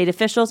 State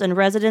officials and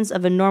residents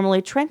of a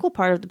normally tranquil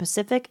part of the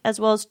Pacific, as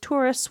well as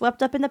tourists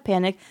swept up in the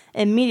panic,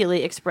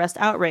 immediately expressed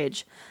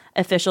outrage.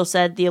 Officials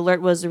said the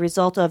alert was the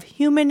result of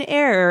human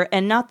error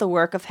and not the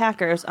work of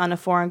hackers on a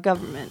foreign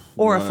government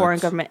or a foreign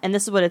government. And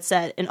this is what it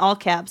said in all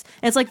caps.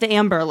 And it's like the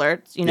Amber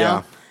Alert, you know?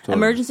 Yeah, totally.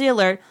 Emergency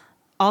alert,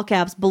 all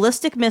caps,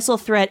 ballistic missile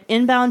threat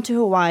inbound to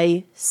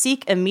Hawaii.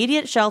 Seek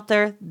immediate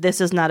shelter. This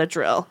is not a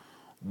drill.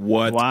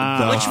 What?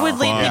 Wow. the Which would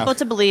lead fuck? people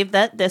to believe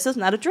that this is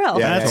not a drill.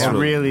 Yeah. That's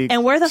Totally. really.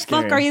 And where the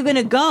scary. fuck are you going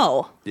to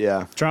go?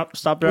 Yeah. Stop,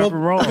 drop,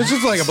 and roll. It's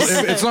just like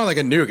it's not like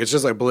a nuke. It's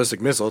just like a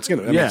ballistic missile. It's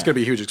gonna Yeah. it's gonna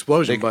be a huge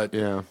explosion, but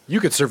yeah.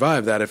 you could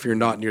survive that if you're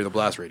not near the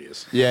blast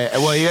radius. Yeah,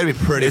 well, you got to be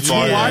pretty It's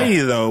far. Hawaii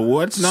though.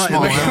 What's not?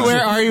 Small island.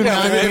 Where are you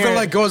now? If it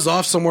like goes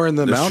off somewhere in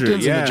the That's true,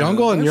 mountains in yeah. the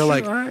jungle, and That's you're true,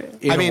 like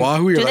alright. in I mean,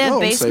 Oahu, you're Do like, they have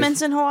oh, I'm safe.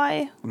 basements in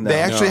Hawaii? They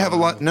actually have a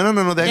lot. No.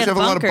 They actually have a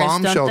lot of bunkers,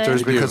 bomb don't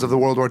shelters they? because of the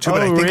World War II.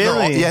 But I Oh, think they're all.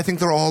 really? Yeah, I think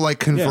they're all like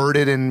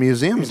converted in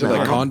museums They're now.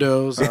 like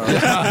condos.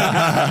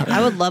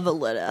 I would love a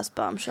lit ass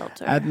bomb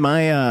shelter. At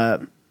my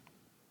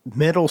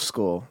middle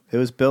school, it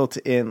was built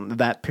in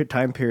that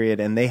time period,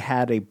 and they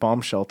had a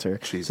bomb shelter.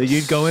 Jesus. So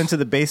you'd go into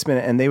the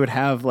basement, and they would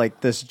have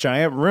like this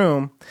giant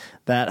room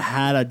that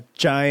had a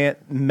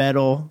giant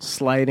metal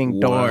sliding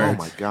door. Oh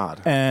my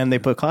god! And they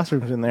put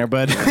classrooms in there,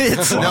 but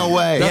it's No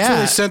way. That's where Yeah.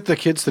 they sent the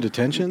kids to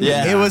detention.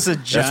 Yeah. it was a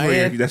That's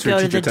where giant that's Go where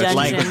to teacher the touches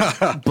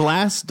dungeon. you.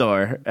 blast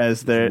door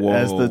as the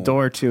Whoa.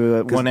 door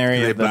to one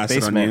area they of the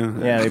blasted on basement.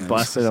 you? Yeah, they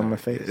blasted on my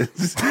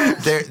face.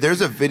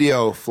 There's a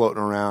video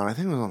floating around. I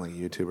think it was on like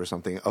YouTube or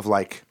something of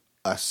like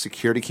a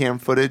security cam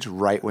footage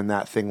right when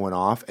that thing went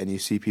off, and you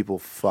see people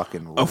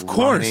fucking Of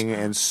course. running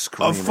and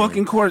screaming. Of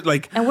fucking course.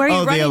 Like And where are you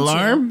Oh, running the to?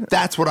 alarm?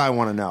 That's what I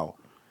want to know.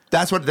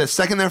 That's what the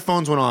second their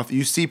phones went off,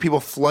 you see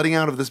people flooding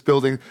out of this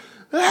building.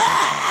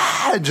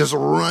 just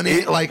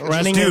running like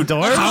Running just,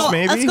 indoors,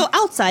 maybe. Let's go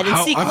outside and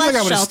seek I feel like I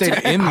less would have shelter.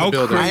 stayed in the How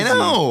building. I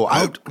know.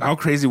 How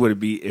crazy would it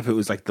be if it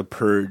was like the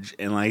Purge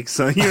and like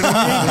so you know what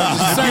I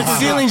mean? Start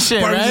stealing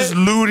shit, Party's right? just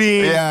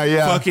looting.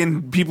 Yeah.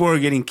 Fucking people are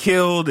getting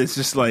killed. It's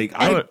just like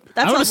I would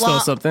That's have a stole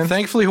lot- something.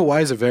 Thankfully,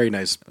 Hawaii is a very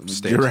nice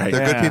state. you're right.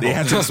 They're good people. They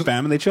had some spam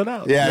and they chilled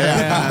out. Yeah.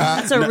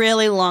 That's a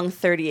really long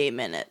 38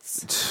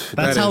 minutes.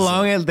 That's how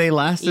long they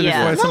lasted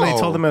Yeah. before somebody No.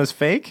 told them it was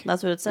fake.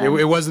 That's what it said.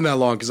 It wasn't that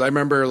long because I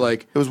remember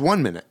like It was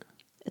 1 minute.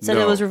 It said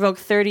No. it was revoked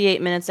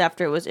 38 minutes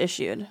after it was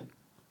issued.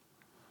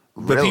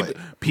 But Really?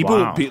 people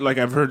Wow. like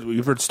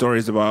we've heard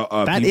stories about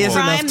That people. is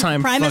enough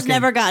time. Prime has fucking-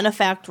 never gotten a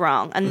fact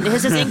wrong. And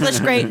is his English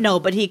great? No,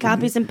 but he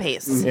copies and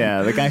pastes.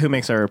 Yeah, the guy who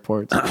makes our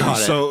reports.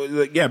 So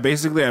like, yeah,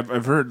 basically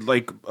I've heard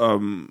like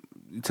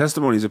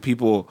testimonies of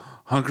people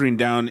hunkering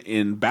down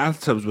in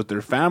bathtubs with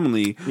their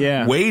family,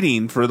 Yeah.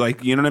 waiting for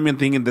like you know what I mean,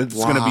 thinking that it's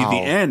going to be Wow. the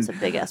end. It's a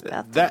big ass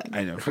bath. That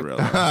I know for real,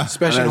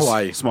 Especially in That's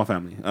Hawaii. small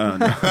family. No.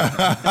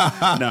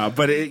 No,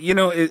 but it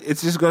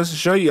just goes to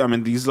show you. I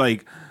mean, these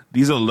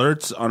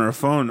alerts on our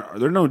phone,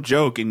 they're no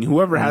joke. And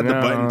whoever had the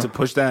No. button to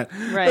push that,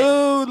 Right.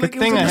 oh, Good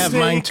thing I have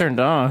mine turned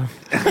off.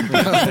 yeah,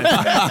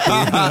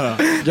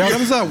 what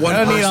happens that one I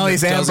don't need person all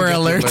these that doesn't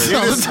Amber get the Alerts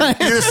alert? all the time.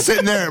 You're just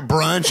sitting there at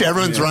brunch.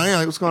 Everyone's running.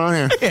 Like, what's going on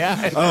here?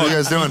 Yeah. What are you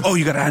guys doing? Oh,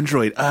 you got an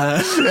Android.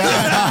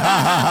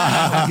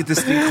 I get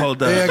this thing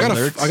called Hey,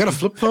 alerts. I got a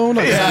flip phone.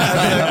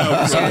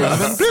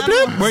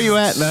 Where you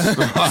at? So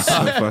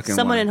fucking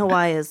Someone in wild.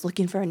 Hawaii is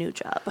looking for a new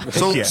job.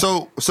 So, Yeah.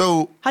 so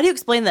How do you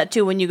explain that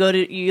too when you go to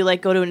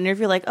an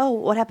interview? Like, oh,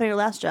 what happened to your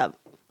last job?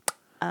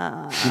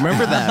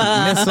 Remember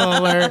that missile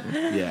alert?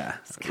 Yeah,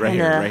 right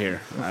here.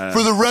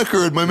 for the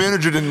record, my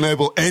manager didn't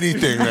label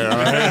anything there. All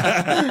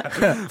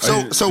right?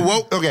 so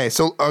what? Okay,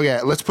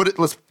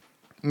 let's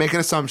make an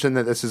assumption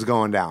that this is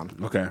going down.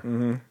 Okay,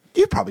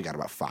 You probably got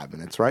about 5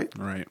 minutes, right?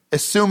 right.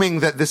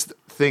 Assuming that this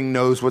thing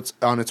knows what's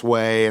on its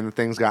way and the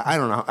thing's got, I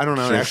don't know the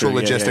Sure, actual sure. Yeah,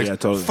 logistics. yeah,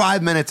 totally.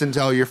 5 minutes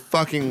until your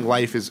fucking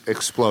life is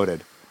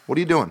exploded. What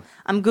are you doing?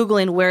 I'm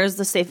Googling where is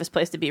the safest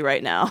place to be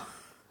right now.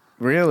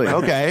 Really?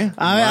 Okay.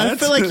 I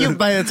feel like you,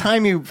 by the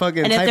time you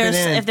fucking And if type it there's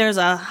in, if there's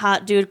a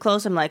hot dude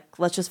close, I'm like,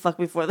 let's just fuck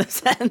before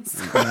this ends.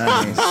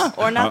 Nice.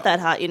 Or not that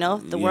hot,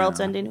 the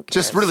world's ending. Who cares?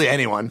 Just really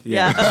anyone.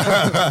 Yeah.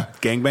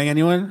 Gangbang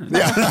anyone?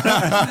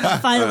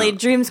 Finally,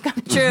 dreams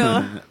come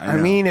true. I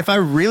mean, if I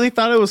really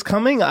thought it was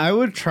coming, I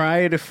would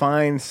try to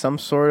find some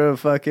sort of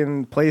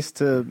fucking place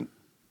to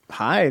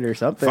hide or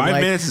something. 5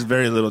 like, minutes is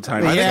very little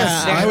time.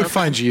 Yeah. I would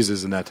find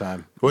Jesus in that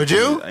time. Would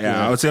you?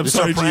 Yeah, I would say I'm Just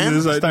sorry, start praying?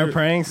 Jesus. Start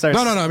praying. Start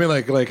No. I mean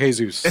like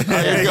Jesus.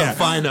 There you go.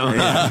 Find them.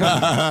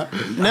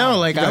 No,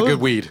 like I got would, good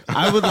weed.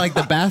 I would like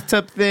the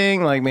bathtub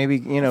thing. Like maybe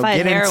I had get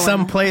in heroin.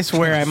 some place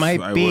where I might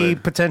I be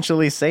would.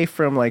 potentially safe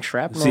from like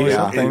shrapnel See, or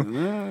yeah.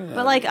 something.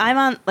 But like I'm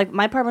on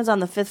my apartment's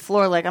on the 5th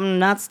floor. Like I'm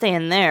not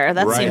staying there.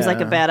 That Right. seems like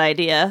a bad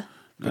idea.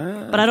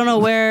 But I don't know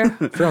where.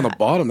 If you're on the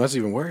bottom, that's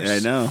even worse. I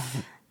know.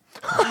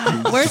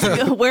 Where's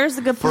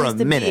the good For place a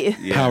to minute.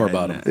 be? Yeah, Power and,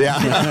 bottom.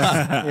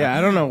 Yeah. Yeah,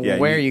 I don't know Yeah,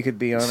 where you could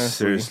be honestly.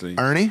 Seriously,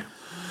 Ernie?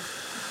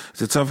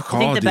 it's a tough call.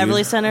 I think the dude.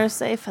 Beverly Center is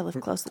safe. I live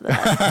close to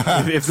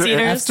that. If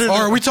they're- Cedars.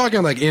 Or are we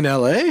talking like in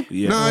LA?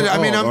 Yeah. No, I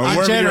mean, Or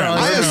wherever general, you're at.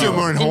 I assume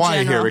we're in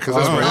Hawaii general. here because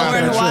that's where Oh, we're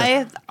in it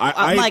Hawaii. I-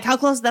 I'm like, how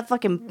close is that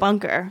fucking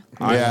bunker?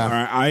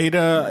 Yeah. I'd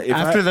if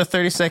After I, the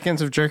 30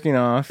 seconds of jerking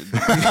off, you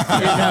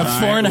have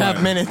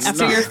 4.5 minutes.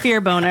 After your fear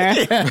boner.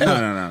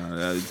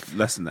 no,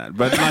 less than that.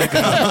 But like,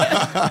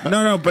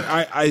 no. But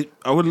I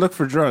would look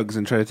for drugs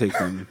and try to take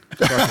them.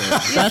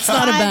 That's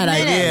not a 5 bad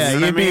minutes. idea. You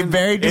know You'd what I be meid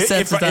very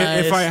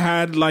desensitized. If I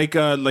had like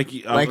OD,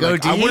 I Like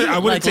wouldn't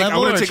take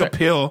level or a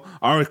pill.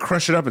 I would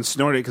crush it up and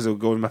snort it because it would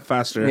go much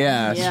faster.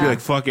 Yeah. just Yeah. be like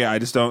fuck it. I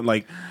just don't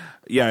like.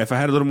 Yeah, if I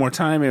had a little more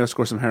time, maybe I'd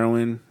score some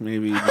heroin.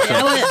 Maybe.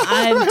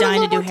 I'm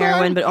dying to do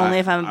heroin, but only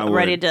if I I'm would.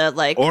 ready to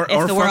like Or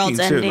if the world's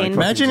fucking, too, ending. like,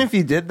 Imagine if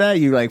you did that,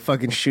 you like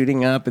fucking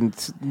shooting up and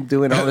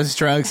doing all this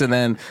drugs, and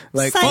then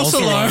like false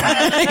Psych. alarm.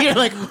 You're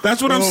like,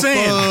 That's what I'm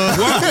saying.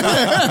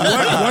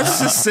 What's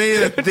to say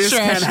that this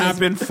Trash can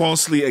happen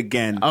falsely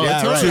again? Oh,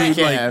 Yeah, totally right.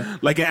 can.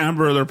 Like an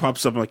Amber Alert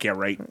pops up. I'm like, yeah,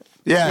 right.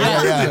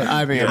 Yeah.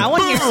 I mean, I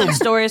want to hear some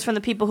stories from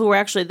the people who were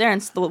actually there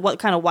and what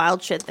kind of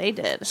wild shit they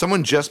did.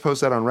 Someone just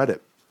posted that on Reddit.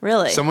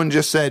 Really? Someone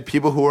just said,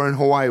 people who are in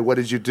Hawaii, what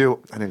did you do?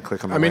 I didn't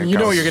click on the I mean, link. you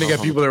know was you're gonna so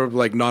get people that are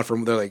like not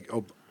from they're like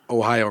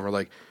Ohio and we're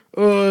like,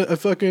 I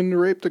fucking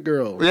raped a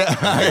girl.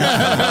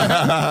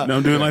 Yeah. No,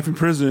 I'm doing life in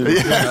prison.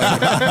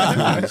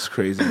 That's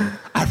crazy.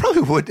 I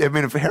probably would. I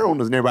mean, if heroin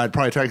was nearby, I'd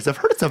probably try because I've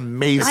heard it's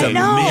amazing. I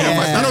know. Man, I'm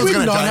like, I Did was we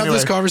going to not die have anyway.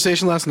 this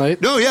conversation last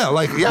night? No, yeah,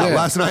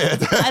 last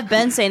night. I've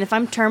been saying if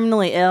I'm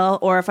terminally ill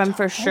or if I'm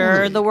for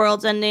sure the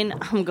world's ending,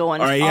 I'm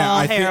going All right, yeah, all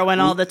I think- heroin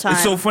all the time.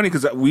 It's so funny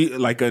because we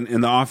like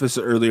in the office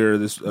earlier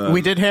this.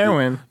 we did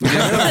heroin.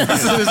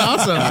 This was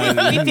awesome.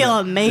 we feel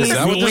amazing. Is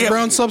that what this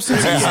brown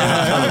substance is?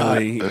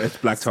 Totally. It's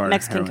black tar.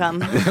 Mexican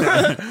heroin.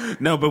 cum.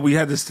 No, but we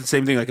had this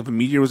same thing. Like if a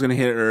meteor was going to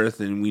hit Earth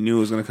and we knew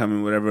it was going to come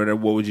and whatever,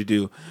 what would you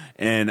do?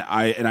 And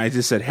I I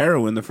just said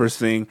heroin the first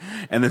thing,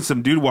 and then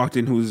some dude walked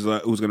in who's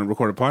going to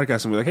record a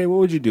podcast, and we're like, hey, what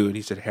would you do? And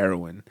he said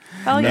heroin.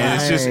 Oh, And yeah.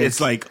 it's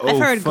like, oh, I've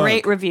heard fuck.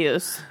 great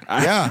reviews,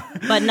 Yeah.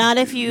 but not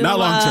if you Not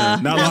long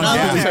term. Not long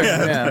term.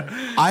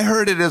 Yeah. I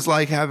heard it is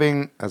like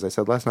having, as I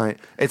said last night,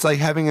 it's like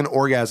having an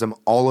orgasm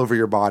all over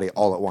your body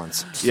all at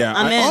once. Yeah,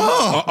 I'm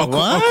in.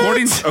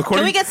 According,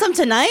 Can we get some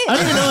tonight? I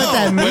don't even know what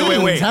that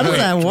means. wait, How does wait.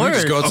 that We work?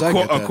 just go outside and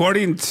get that.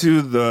 according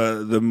to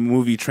the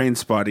movie Train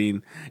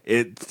Spotting,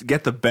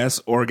 get the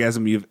best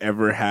orgasm you've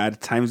ever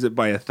had, times it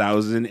by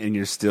 1,000, and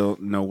you're still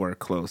nowhere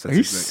close. That's Are you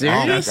exact-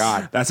 serious? Oh, my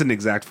God. That's an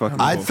exact fucking.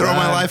 I'd quote. throw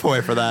my life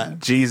away for that.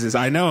 Jesus,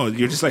 I know.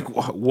 You're just like,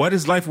 what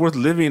is life worth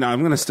living?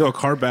 I'm gonna steal a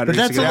car battery. But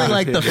that's to get only out of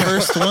like here. the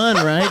first one,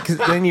 right? Because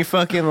then you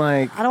fucking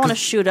like. I don't want to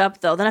shoot up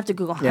though. Then I have to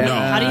Google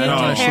Yeah. how do you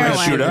no, do heroin?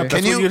 shoot up. Can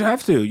That's you- what you'd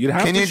have to. You'd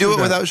have Can to you do shoot it up.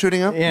 without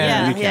shooting up?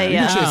 Yeah, you can. yeah,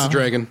 yeah. Chase the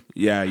dragon.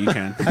 Yeah, you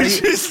can.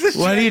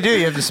 What do?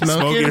 You have to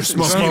smoke it? You're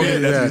smoking it.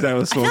 That's exactly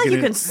what I feel like smoking you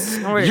it. can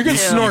snort it. You can too.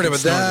 snort it,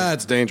 but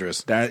that's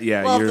dangerous. That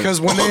yeah, Well, you're Because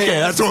when they, Okay,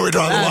 that's where we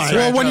draw the line.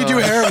 well, when you do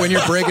heroin,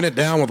 you're breaking it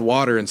down with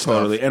water and stuff.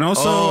 totally. And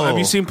also, have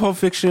you seen Pulp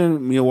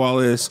Fiction? Mia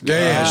Wallace,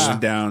 Yeah.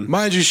 down.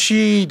 Mind you,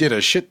 she did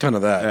a shit ton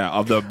of that. Yeah,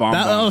 of the bomb.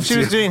 Oh, she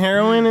was doing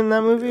heroin in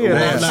that movie? Or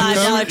Yeah.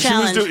 $5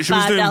 challenge. She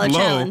was doing $5 blow,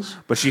 challenge.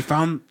 but she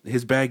found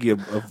his baggie of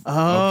that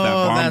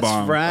Oh, bomb that's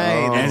bomb.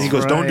 right. And he That's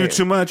goes, "Don't do right.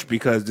 too much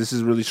because this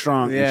is really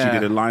strong." Yeah. And she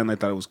did a line like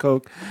that it was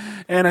coke.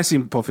 And I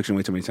seen Pulp Fiction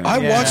way too many times. I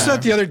Yeah. watched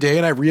that the other day,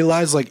 and I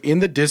realized, like, in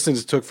the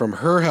distance it took from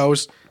her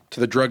house to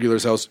the drug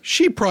dealer's house,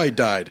 she probably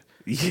died.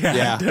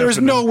 yeah, There's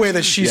no way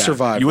that she Yeah.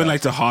 survived. You went that.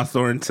 like to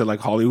Hawthorne to like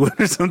Hollywood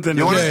or something.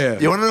 You want to Yeah.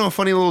 you want to know a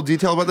funny little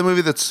detail about the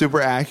movie that's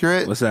super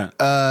accurate? What's that?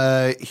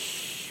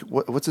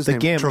 What's his The name?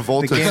 Gimp.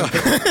 Travolta. The Gimp.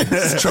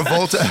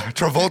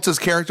 Travolta's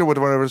character,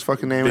 whatever his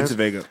fucking name Vincent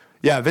is. Vega.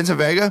 Yeah, Vincent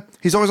Vega.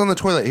 He's always on the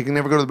toilet. He can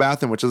never go to the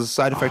bathroom, which is a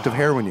side effect of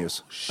heroin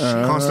use.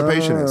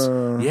 Constipation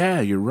is.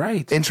 Yeah, you're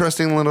right.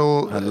 Interesting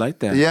little. I like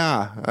that.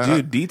 Yeah.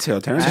 Dude,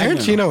 detail.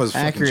 Tarantino is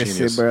fucking Accuracy,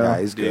 genius. bro. Yeah,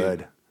 he's Dude.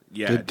 good.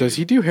 Yeah, Does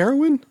he do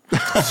heroin?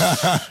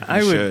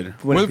 I should.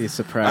 wouldn't be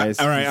surprised.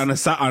 All right, on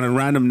a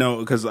random note,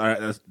 because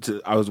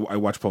I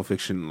watch Pulp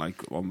Fiction like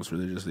almost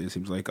religiously. It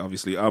seems like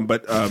obviously,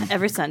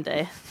 Every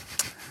Sunday.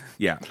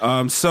 yeah.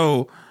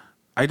 So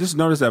I just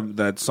noticed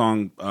that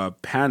song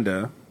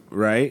Panda,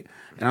 right?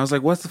 And I was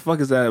like, what the fuck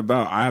is that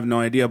about? I have no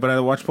idea. But I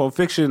watched Pulp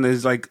Fiction.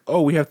 It's like,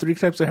 oh, we have 3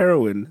 types of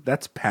heroin.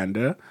 That's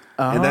Panda.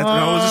 And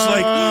I was just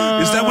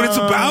like, is that what it's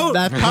about?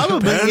 That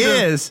probably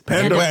is.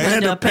 Panda,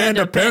 Panda, panda,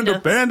 panda, panda,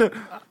 panda.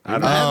 I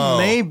don't know.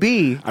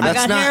 Maybe. I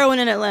got not- heroin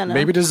in Atlanta.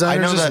 Maybe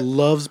designer I know just that-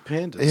 loves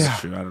pandas. Yeah.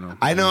 True, I don't know.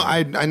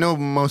 I know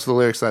most of the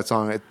lyrics to that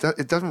song.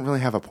 It doesn't really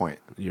have a point.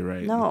 You're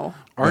right. No.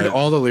 Aren't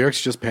all the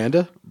lyrics just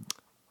panda?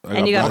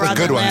 And you got all the Rob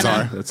good ones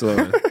Atlanta. are. That's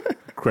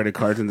credit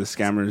cards and the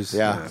scammers.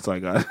 Yeah. That's all I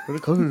got.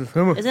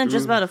 Isn't it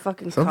just about a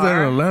fucking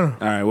car? All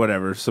right,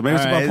 whatever. So maybe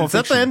it's All about right, Pulp is that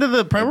Fiction. the end of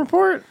the Prime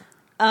Report?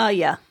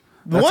 Yeah.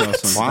 That's What?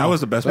 awesome. That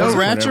was the best. No Pulp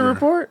Fiction Ratchet ever.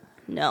 Report?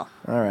 No.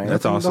 All right.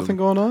 That's awesome. Nothing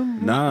going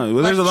on. No,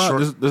 well, there's a lot.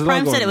 Short- There's a lot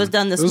Prime going said it was on.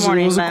 done this It was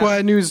morning. a but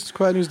quiet news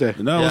day.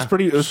 No, it was Yeah.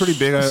 pretty. It was pretty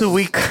big. It's a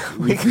weekly.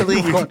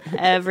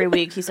 every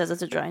week he says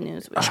it's a dry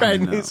news week.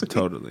 Tried No, news.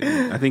 totally.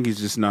 I think he's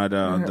just not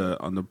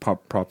on the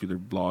popular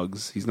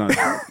blogs. He's not.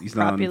 He's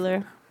not Popular.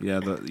 On, yeah.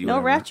 No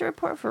whatever. Ratchet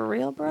Report for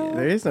real, bro?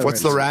 There is no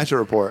What's the Ratchet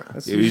Report?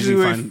 Yeah, we usually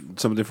Usually find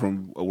something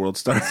from a World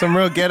Star. some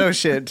real ghetto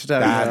shit to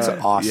talk That's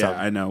about. awesome. Yeah,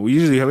 I know.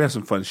 We have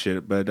some fun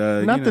shit, but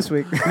Not this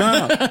week.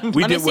 No,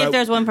 we Let me see if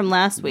there's one from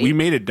last week. We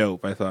made it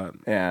dope. I thought.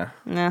 Yeah.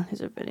 Nah,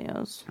 these are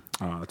videos.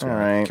 Oh, that's All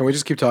right. right. Can we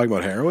just keep talking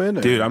about heroin?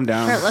 Dude, I'm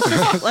down. All right, let's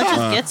just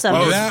get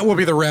some. That will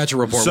be the Ratchet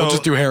Report. So- we'll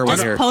just do heroin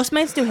Does here.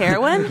 Postmates do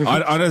heroin?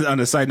 on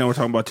a side note, we're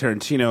talking about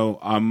Tarantino.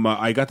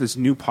 I got this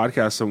new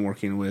podcast I'm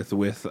working with.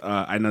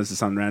 I know this is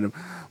sound random,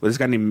 with this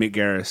guy named Mick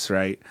Garris,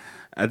 right?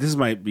 This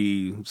might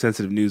be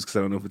sensitive news because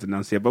I don't know if it's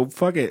announced yet, but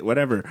fuck it,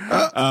 whatever.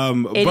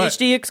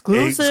 ADHD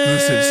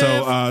exclusive.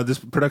 So this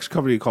production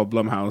company called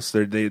Blumhouse,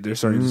 they're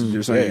starting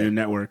a new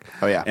network.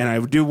 Oh, yeah. And I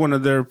do one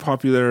of their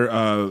popular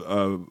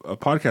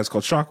podcasts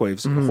called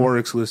Shockwaves, horror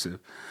exclusive.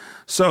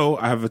 So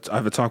I have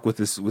a talk with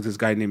this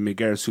guy named Mick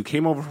Garris who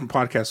came over from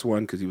Podcast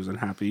One because he was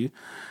unhappy,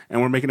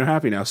 and we're making him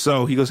happy now.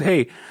 So he goes,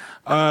 "Hey,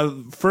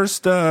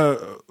 first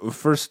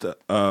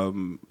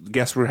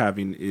guest we're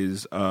having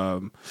is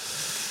John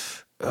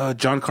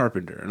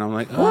Carpenter," and I'm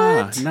like,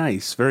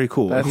 nice, very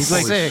cool. That's He's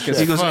like, sick as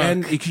he goes, fuck.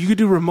 and you could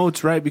do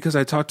remotes, right? Because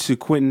I talked to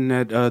Quentin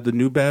at the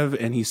New Bev,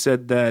 and he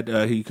said that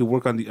he could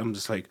work on the. I'm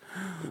just like,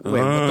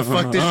 Wait, what the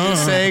fuck did you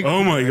say?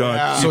 Oh my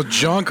god! So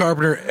John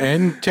Carpenter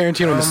and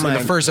Tarantino in the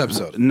first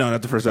episode. No,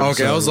 not the first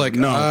episode. Okay, I was like,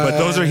 no, but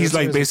those are. He's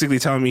that's like basically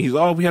telling me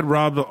we had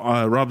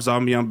Rob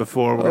Zombie on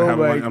before. Oh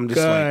my I'm just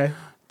God. like,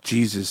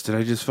 Jesus, did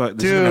I just fuck?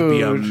 This is going to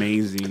be an Dude.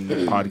 amazing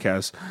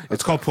podcast.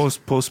 It's called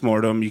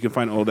Postmortem. You can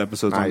find old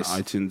episodes Nice.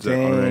 on iTunes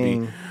Dang.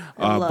 already.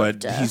 love But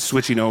death. he's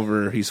switching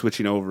over. He's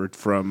switching over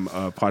from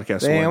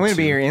podcast. Dang, I'm one gonna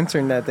be to- your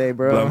intern that day,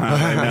 bro.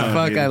 I know,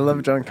 Fuck, dude. I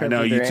love John I Carpenter.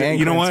 know you. and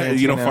You know what? Quentin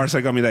You know, Tarantino.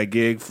 Farside got me that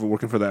gig for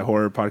working for that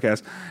horror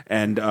podcast,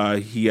 and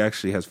he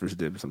actually has first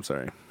dibs. I'm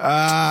sorry,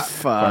 Fuck.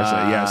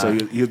 Farside. Yeah, so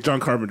John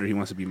Carpenter. He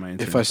wants to be my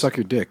intern. If I suck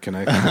your dick, can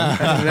I?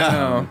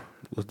 No.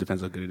 Well, it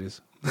depends how good it is.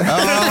 Doesn't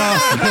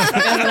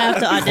have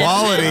to audition.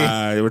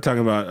 Quality. We're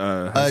talking about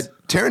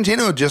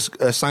Tarantino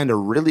just signed a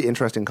really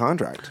interesting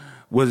contract.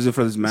 was it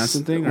for this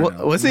Manson thing? Or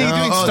no? Was he No.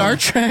 doing Star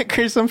Trek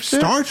or some shit?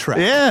 Star Trek.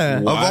 Yeah.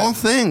 Of all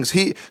things,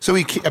 he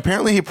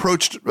apparently he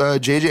approached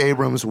J.J.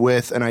 Abrams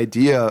with an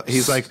idea.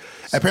 He's like,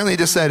 apparently he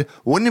just said,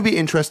 "Wouldn't it be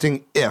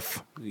interesting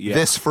if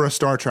this for a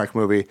Star Trek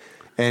movie?"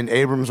 And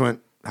Abrams went,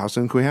 "How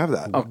soon can we have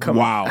that?" Oh, come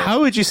Wow. on. How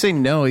would you say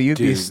no? You'd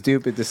be Dude.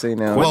 stupid to say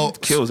no. Well,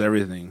 kills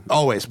everything.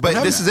 always.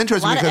 But this is A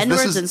interesting lot of because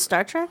N-words this in is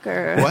Star Trek,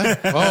 or what.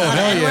 Oh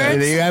hell yeah!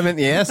 N-words? you haven't.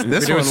 Yes, this We're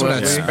doing one some of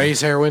that was.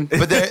 space heroin.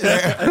 But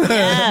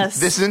yes,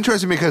 this is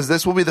interesting because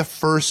this will be the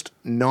first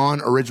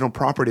non-original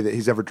property that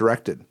he's ever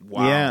directed.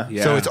 Wow.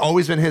 Yeah. So it's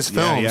always been his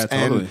Yeah, films, yeah,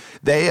 totally. and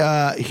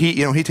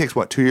they he takes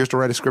what 2 years to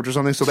write a script or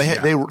something. So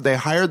they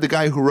hired the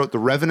guy who wrote The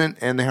Revenant,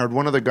 and they hired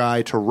one other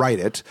guy to write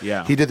it.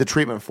 Yeah. he did the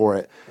treatment for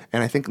it,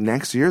 and I think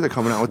next year they're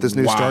coming out with this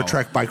new Wow. Star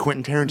Trek by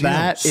Quentin Tarantino.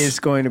 That is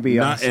going to be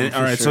Not, awesome. and, for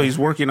all right, sure. so he's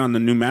working on the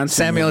new Manson.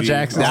 Samuel movie.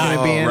 Jackson's going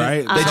to be in it.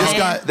 right? They just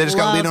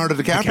got love Leonardo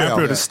DiCaprio.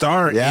 DiCaprio to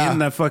star Yeah. in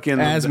that fucking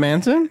as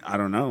Manson. I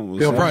don't know.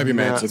 He'll probably be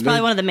Manson. it's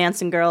probably one of the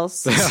Manson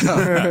girls.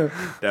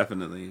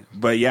 Definitely.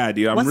 But yeah,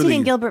 dude, I'm What's really he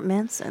in Gilbert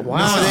Manson?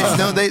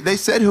 They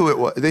said who it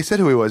was. They said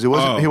who he was. He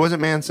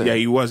wasn't Manson. Yeah,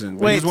 he wasn't.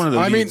 But he's Wait, one of the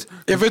I mean, leads.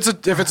 if it's a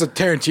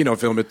Tarantino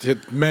film,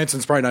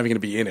 Manson's probably not even going to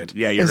be in it.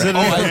 Yeah, you're Is right.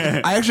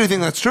 it- I actually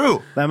think that's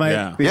true. That might.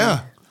 Yeah. Be,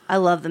 Yeah. I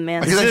love the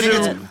Manson. Because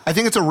shit. I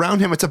think it's around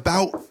him. It's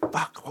about.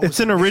 Fuck, what was It's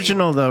an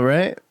original though,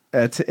 right?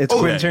 It's Oh,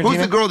 Quentin who's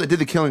the Tarantino. girl that did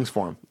the killings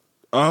for him?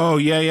 Oh,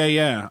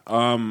 yeah.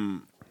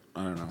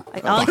 I don't know.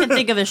 Like, all I can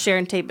think of is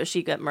Sharon Tate, but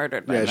she got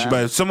murdered by that.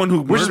 But someone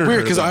who Which is murdered weird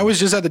her, because though. I was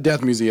just at the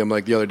death museum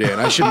like the other day, and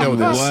I should know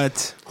this.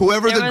 What?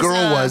 Whoever There the was girl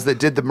a- was that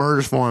did the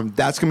murders for him,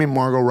 that's gonna be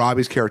Margot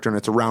Robbie's character, and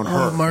it's around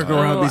her. Margot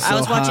Oh, Robbie's so I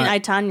was watching hot. I,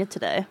 Tonya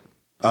today.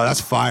 Oh, that's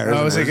fire.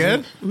 Oh, was it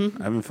good?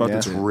 I haven't fucked Yeah.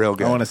 it. Real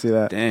good. I want to see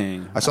that.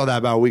 Dang. I saw that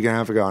about a week and a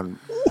half ago. And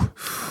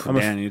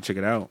Man, you need to check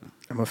it out.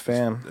 I'm a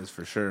fan. That's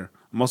for sure.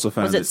 I'm also a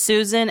fan Was of it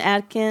Susan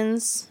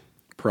Atkins,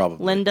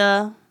 Probably.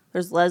 Linda?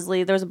 There's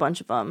Leslie. There's a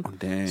bunch of them.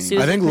 dang. Susan,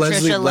 I think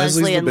Patricia,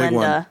 Leslie's the and big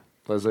Linda.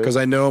 Leslie. Because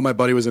I know my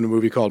buddy was in a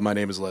movie called My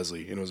Name is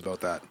Leslie, and it was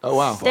about that. Oh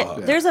wow.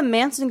 There's a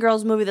Manson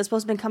Girls movie that's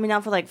supposed to be coming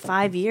out for like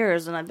 5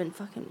 years, and I've been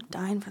fucking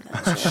dying for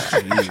that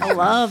shit. I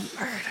love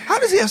murder. How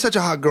does he have such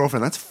a hot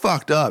girlfriend? That's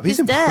fucked up. He's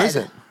in dead.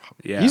 prison.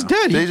 Yeah. He's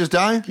dead. Did he just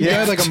die? He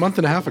died like a month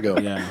and a half ago.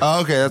 Yeah.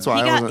 Oh, okay, that's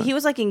why. He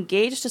was like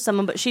engaged to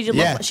someone, but she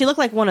Yeah. looked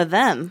like one of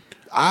them.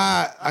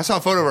 I saw a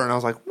photo of her and I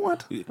was like,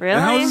 what? Really?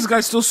 And how is this guy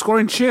still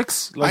scoring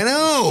chicks? Like, I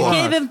know.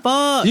 Can't even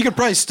fuck. He could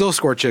probably still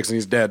score chicks, and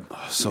he's dead.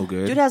 so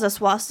good. Dude has a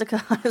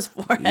swastika on his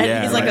forehead.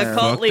 Yeah, He's like a fuck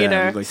cult that.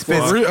 leader. Like,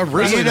 fuck.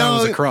 Originally, You that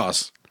was know- a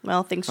cross.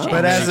 Well, things change.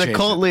 But as a changed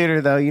cult it. leader,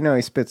 though, you know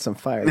he spits some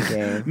fire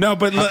game. No,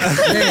 but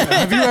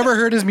Have you ever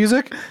heard his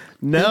music?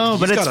 No,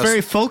 but He's it's got a-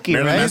 very folky,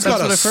 Marilyn right? Manson's That's He's got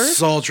what a I've heard.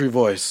 sultry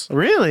voice.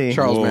 Really?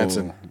 Charles Whoa.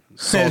 Manson.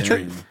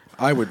 sultry.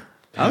 I would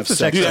have to sex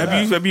check with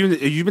that that. Have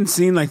you been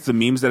seeing like the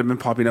memes that have been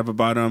popping up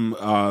about him?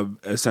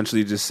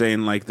 Essentially, just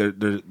saying like He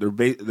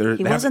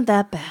wasn't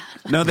that bad.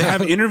 No, they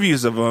have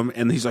interviews of him,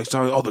 and he's like,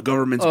 "Sorry, the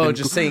government's been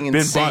just saying been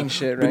insane bought."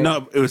 shit, But right?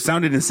 no, it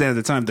sounded insane at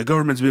the time. The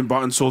government's been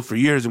bought and sold for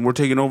years, and we're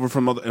taking over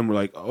from other. And we're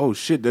like, "Oh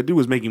shit, that dude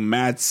was making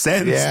mad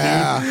sense."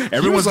 Yeah. dude. He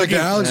Everyone's was like the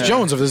looking- Alex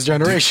Jones of this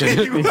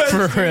generation.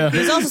 For real.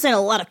 He's also saying a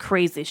lot of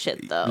crazy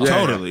shit, though.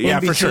 Totally, yeah,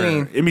 In for sure.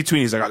 between. In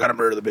between, he's like, "I gotta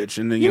murder the bitch,"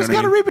 and then You just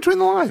got to read between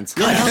the lines.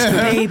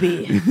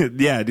 Baby.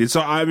 Yeah, dude. So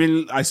I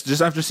mean,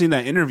 just after seeing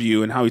that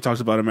interview and how he talks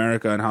about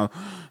America and how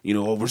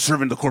we're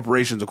serving the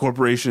corporations. The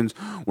corporations,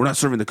 we're not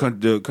serving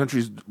the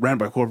countries ran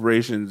by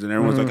corporations, and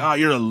everyone's like, "Oh,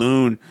 you're a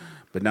loon."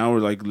 But now we're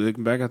like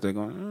looking back at that,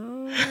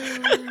 going,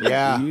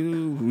 Yeah.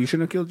 we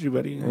shouldn't have killed you,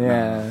 buddy."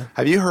 Yeah.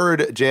 Have you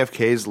heard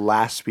JFK's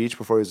last speech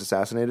before he was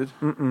assassinated?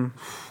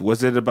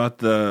 Was it about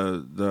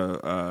the?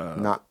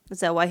 Not.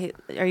 Is that why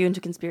are you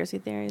into conspiracy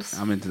theories?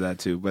 I'm into that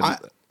too,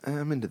 but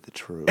I'm into the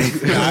truth.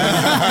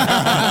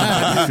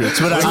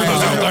 That's what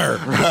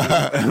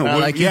I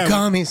like you yeah.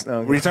 commies.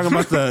 No, were you talking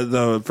about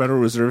the Federal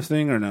Reserve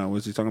thing or no?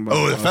 Was he talking about?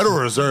 Oh, the Federal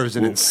Reserve is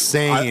an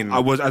insane.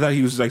 I thought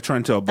he was like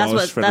trying to That's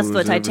abolish what Federal Reserve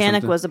or Titanic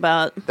something. was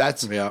about.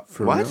 That's Yeah.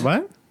 what?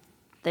 What?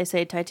 They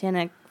say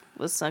Titanic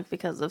was sunk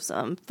because of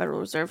some Federal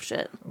Reserve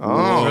shit.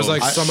 Oh, There was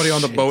like somebody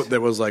on the boat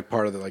that was like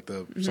part of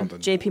the something.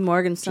 J.P.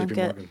 Morgan sunk JP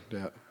it. Morgan.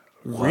 Yeah.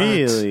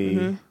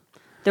 Really?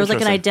 There was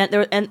like an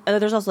Interesting. and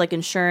there's also like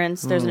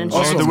insurance. There's an Also,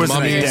 insurance. There was an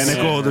Mummies.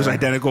 identical. There's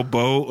identical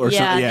boat or yeah,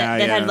 something.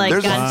 that had like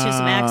There's gotten into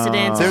some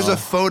accidents. There's a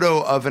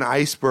photo of an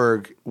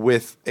iceberg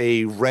with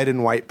a red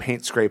and white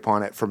paint scrape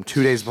on it from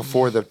 2 days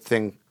before the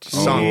thing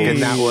sunk, and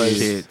that was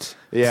shit.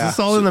 Yeah. Is this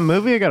all in the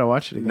movie? I gotta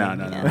watch it again.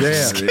 No.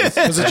 Yeah,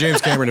 it was a James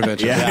Cameron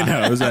invention. Yeah, I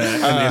know. It was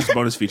a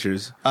bonus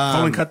features.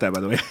 Colin cut that, by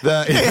the way.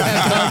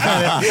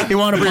 He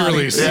wanted a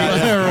Pre-release.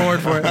 reward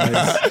for it.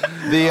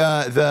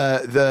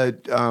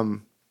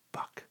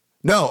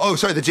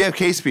 The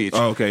JFK speech.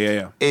 Oh, okay,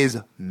 yeah. Is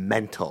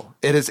mental.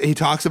 It is. He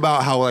talks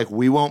about how like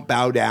we won't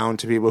bow down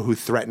to people who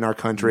threaten our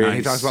country. Nice.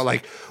 He talks about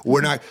like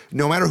we're not,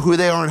 no matter who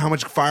they are and how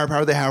much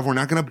firepower they have, we're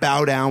not going to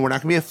bow down. We're not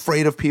going to be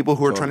afraid of people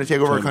who are trying to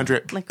take over our country.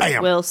 Like,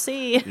 Bam. we'll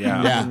see.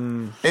 Yeah.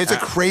 It's a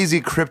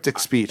crazy cryptic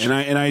speech. And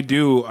I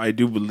do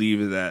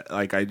believe that,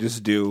 like, I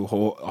just do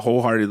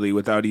wholeheartedly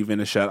without even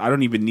a shot. I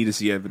don't even need to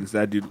see evidence.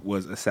 That dude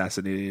was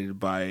assassinated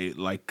by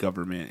like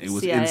government. It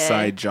was CIA.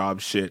 inside job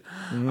shit.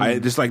 I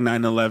just like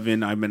 9/11.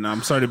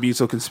 I'm sorry to be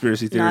so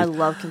conspiracy No, I theorist.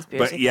 love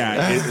conspiracy. But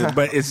yeah,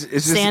 but it's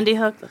just Sandy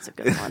Hook, that's a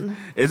good one.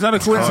 It's not a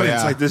coincidence. Oh,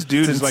 yeah. Like this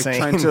dude It's is like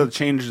insane. trying to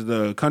change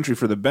the country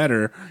for the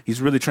better. He's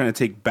really trying to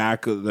take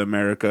back the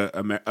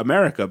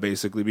America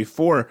basically.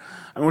 Before,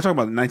 I mean, we're talking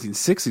about the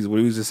 1960s when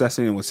he was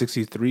assassinated. Was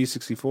 63,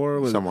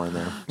 64? Somewhere in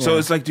there. So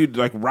it's like, dude,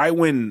 like right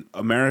when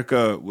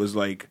America was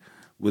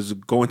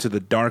going to the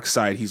dark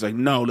side, he's like,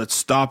 no, let's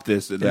stop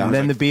this. And And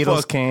then the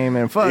Beatles came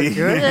and fuck.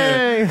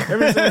 Yay.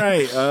 Everything's all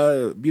right.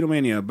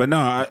 Beatlemania. But no,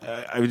 I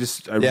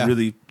Yeah.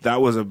 really, that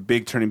was a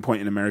big turning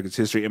point in America's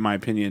history, in my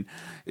opinion,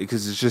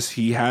 because it's just,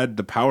 he had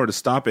the power to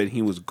stop it.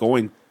 He was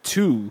going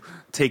to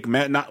take,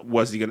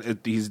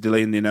 he's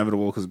delaying the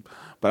inevitable,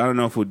 but I don't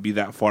know if it would be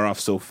that far off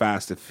so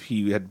fast if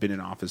he had been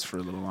in office for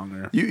a little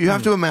longer. You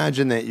have to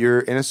imagine that you're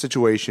in a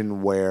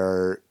situation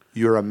where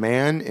you're a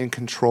man in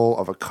control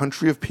of a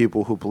country of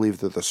people who believe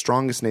they're the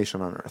strongest nation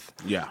on earth.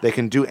 Yeah. They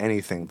can do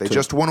anything. They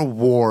just won a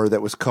war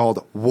that was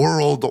called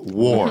World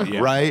War,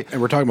 Yeah. right?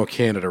 And we're talking about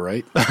Canada,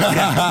 right?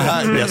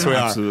 Yes, we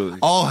are. Absolutely.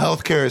 All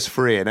healthcare is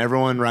free, and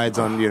everyone rides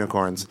on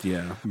unicorns.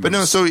 Yeah. But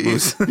no, so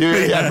Moose.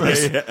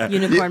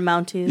 Unicorn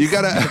Mounties. You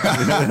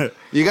gotta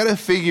you gotta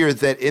figure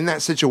that in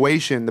that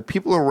situation, the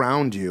people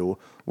around you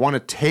want to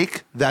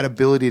take that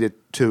ability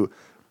to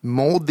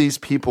mold these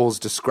people's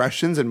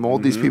discretions and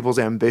mold these people's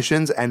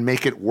ambitions and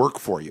make it work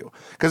for you.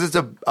 Because it's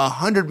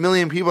 100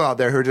 million people out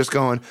there who are just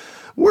going,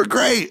 we're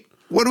great.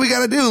 What do we got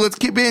to do? Let's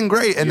keep being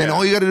great. And then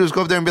all you got to do is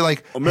go up there and be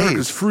like,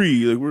 America's hey,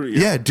 free.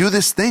 Like, do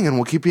this thing and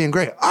we'll keep being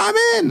great. I'm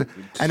in.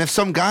 And if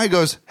some guy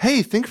goes,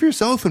 hey, think for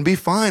yourself and be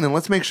fine and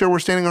let's make sure we're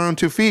standing on our own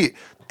 2 feet,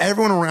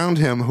 everyone around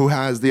him who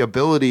has the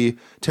ability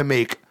to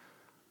make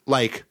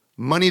like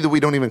money that we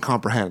don't even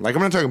comprehend, like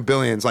I'm not talking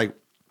billions, like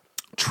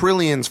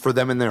trillions for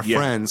them and their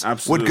friends,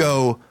 absolutely. would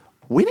go,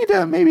 we need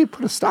to maybe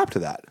put a stop to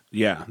that.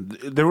 Yeah,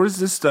 there was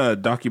this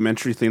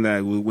documentary thing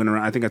that went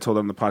around. I think I told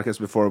on the podcast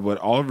before, but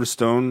Oliver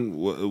Stone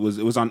it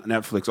was on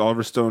Netflix.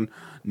 Oliver Stone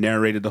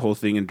narrated the whole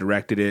thing and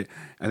directed it.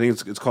 I think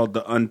it's called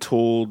The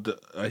Untold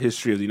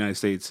History of the United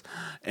States,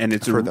 and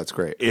it's I've heard that's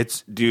great.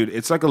 It's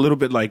like a little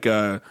bit like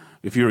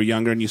if you were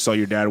younger and you saw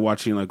your dad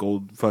watching like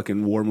old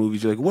fucking war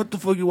movies, you're like, what the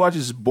fuck you watch?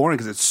 This is boring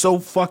because it's so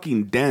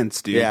fucking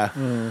dense, dude. Yeah.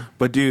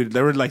 But dude,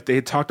 they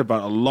had talked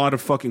about a lot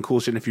of fucking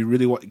cool shit. And if you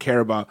really care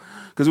about,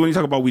 because when you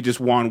talk about we just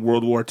won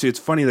World War II, it's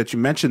funny that you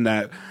mentioned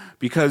that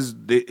because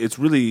it's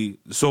really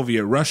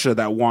Soviet Russia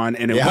that won,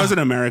 and it wasn't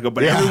America.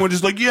 But everyone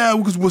just like,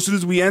 because as soon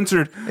as we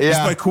entered, just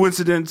by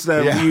coincidence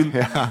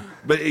that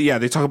But yeah,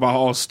 they talk about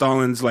all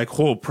Stalin's like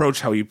whole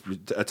approach, how he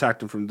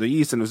attacked him from the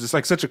east, and it was just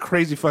like such a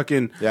crazy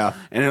fucking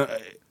and.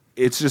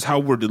 It's just how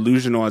we're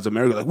delusional as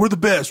America. Like, we're the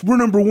best. We're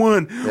number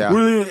one. Yeah.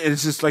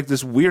 It's just like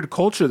this weird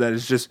culture that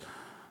is just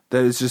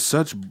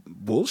such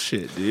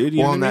bullshit, dude.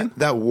 You know what I mean?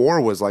 That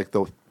war was like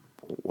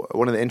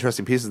one of the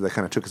interesting pieces that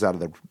kind of took us out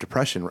of the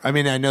Depression. I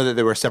mean, I know that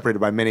they were separated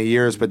by many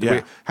years, but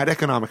we had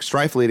economic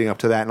strife leading up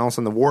to that, and all of a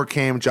sudden the war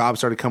came, jobs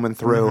started coming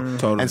through.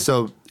 Totally. And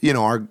so,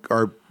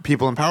 our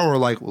people in power were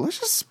like, well, let's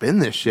just spin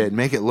this shit and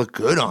make it look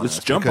good on us.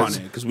 Let's jump on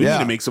it because we need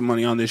to make some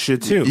money on this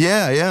shit too.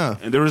 Yeah.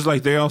 And there was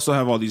like they also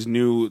have all these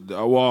new.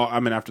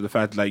 After the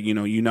fact, like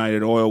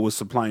United Oil was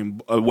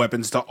supplying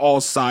weapons to all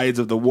sides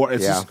of the war.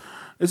 It's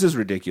just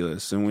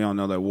ridiculous, and we all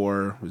know that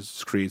war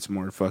creates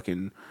more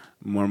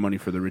money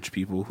for the rich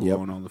people who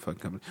own all the fucking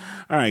companies.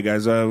 All right,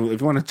 guys.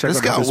 If you want to check, this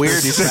out got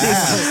weird conspiracy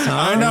fast.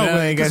 I know.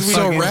 Yeah, But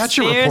so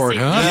Ratchet Report,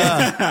 huh?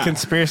 Yeah.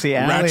 Conspiracy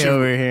Alley Ratchet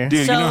over here.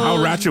 dude. So- you know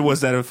how ratchet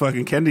was that a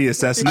fucking Kennedy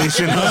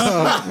assassination?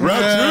 Huh?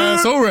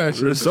 Ratchet, so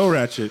ratchet. so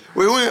ratchet.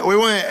 We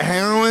went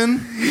heroin,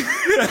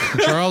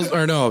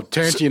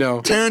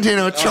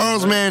 Tarantino,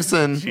 Charles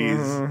Manson,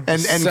 and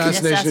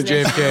assassination of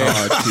JFK,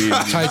 Oh, dude.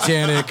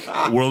 Titanic.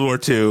 World War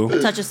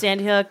II. Touch of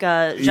Sandy Hook.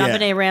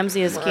 Jean-Benet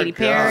Ramsey as Katy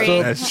Perry.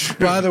 That's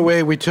true. By the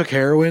way, we took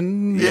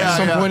heroin at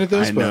some point at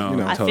this, I but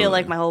know. I Totally. feel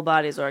like my whole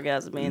body's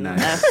orgasming. Nice.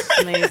 That's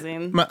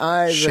amazing. My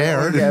eyes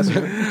Shared. are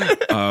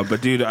orgasming.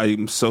 But dude,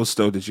 I'm so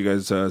stoked that you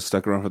guys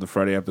stuck around for the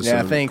Friday episode.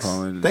 Yeah, thanks.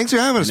 Colin, Thanks for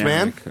having us,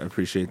 man. Namek. I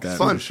appreciate that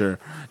Fun. for sure.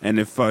 And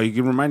if you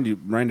can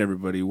remind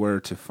everybody where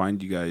to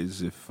find you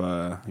guys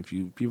if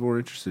you people are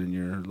interested in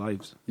your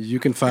lives. you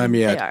can find me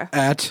They are.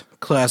 at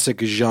Classic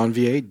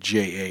Janvier,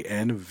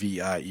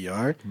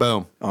 JANVIER,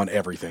 Boom. on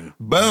everything.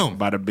 Boom.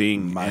 Bada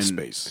bing.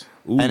 MySpace.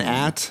 And, ooh, And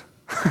at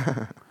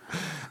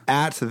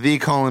At the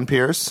Colin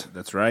Pierce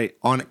That's right.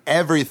 on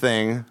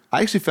everything.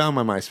 I actually found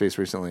my MySpace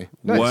recently.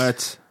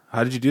 What?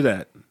 How did you do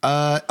that?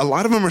 A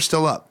lot of them are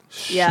still up.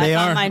 Yeah, They I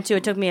found are. mine too.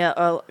 It took me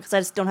because I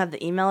just don't have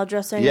the email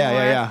address anymore.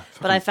 Yeah.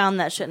 But I found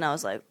that shit and I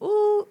was like,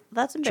 ooh,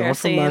 that's Join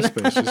from embarrassing.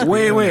 MySpace. Just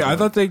Wait. be- I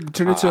thought they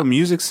turned it to a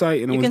music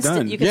site and it was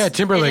done. Yeah,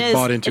 Timberlake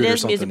bought into it or It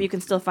is music, something. but you can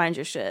still find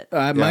your shit.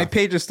 My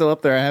page is still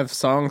up there. I have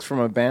songs from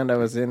a band I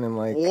was in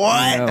like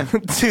What?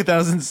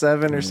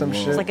 2007 or some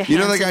shit. It's like a You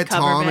know the Hanson guy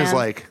cover Tom band. is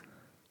like,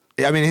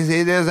 I mean,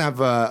 he doesn't have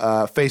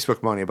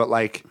Facebook money, but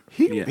like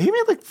he made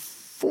like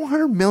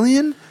 400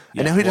 million,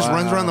 and now he just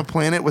runs around the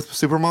planet with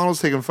supermodels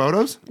taking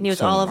photos. And he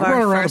was all of I'm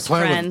going our around the first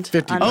planet with friend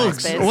 50 on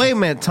bucks. MySpace. Wait a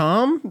minute,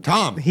 Tom.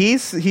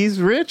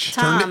 He's rich.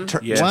 Tom.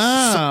 Yes.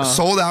 Wow.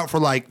 Sold out for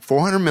like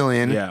 400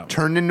 million. Yeah.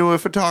 Turned into a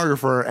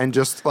photographer and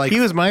just like He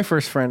was my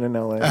first friend in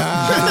LA.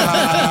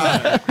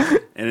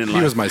 And then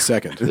He was my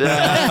second.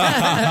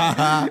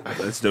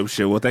 That's dope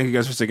shit. Well, thank you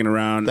guys for sticking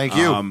around. Thank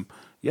you.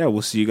 Yeah,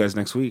 we'll see you guys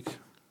next week.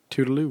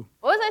 Toodaloo.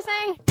 What was I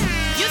saying?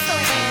 You so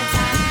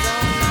fantastic,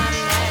 don't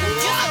matter.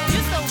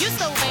 You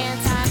so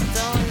fantastic,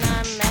 don't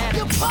matter.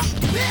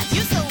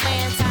 You so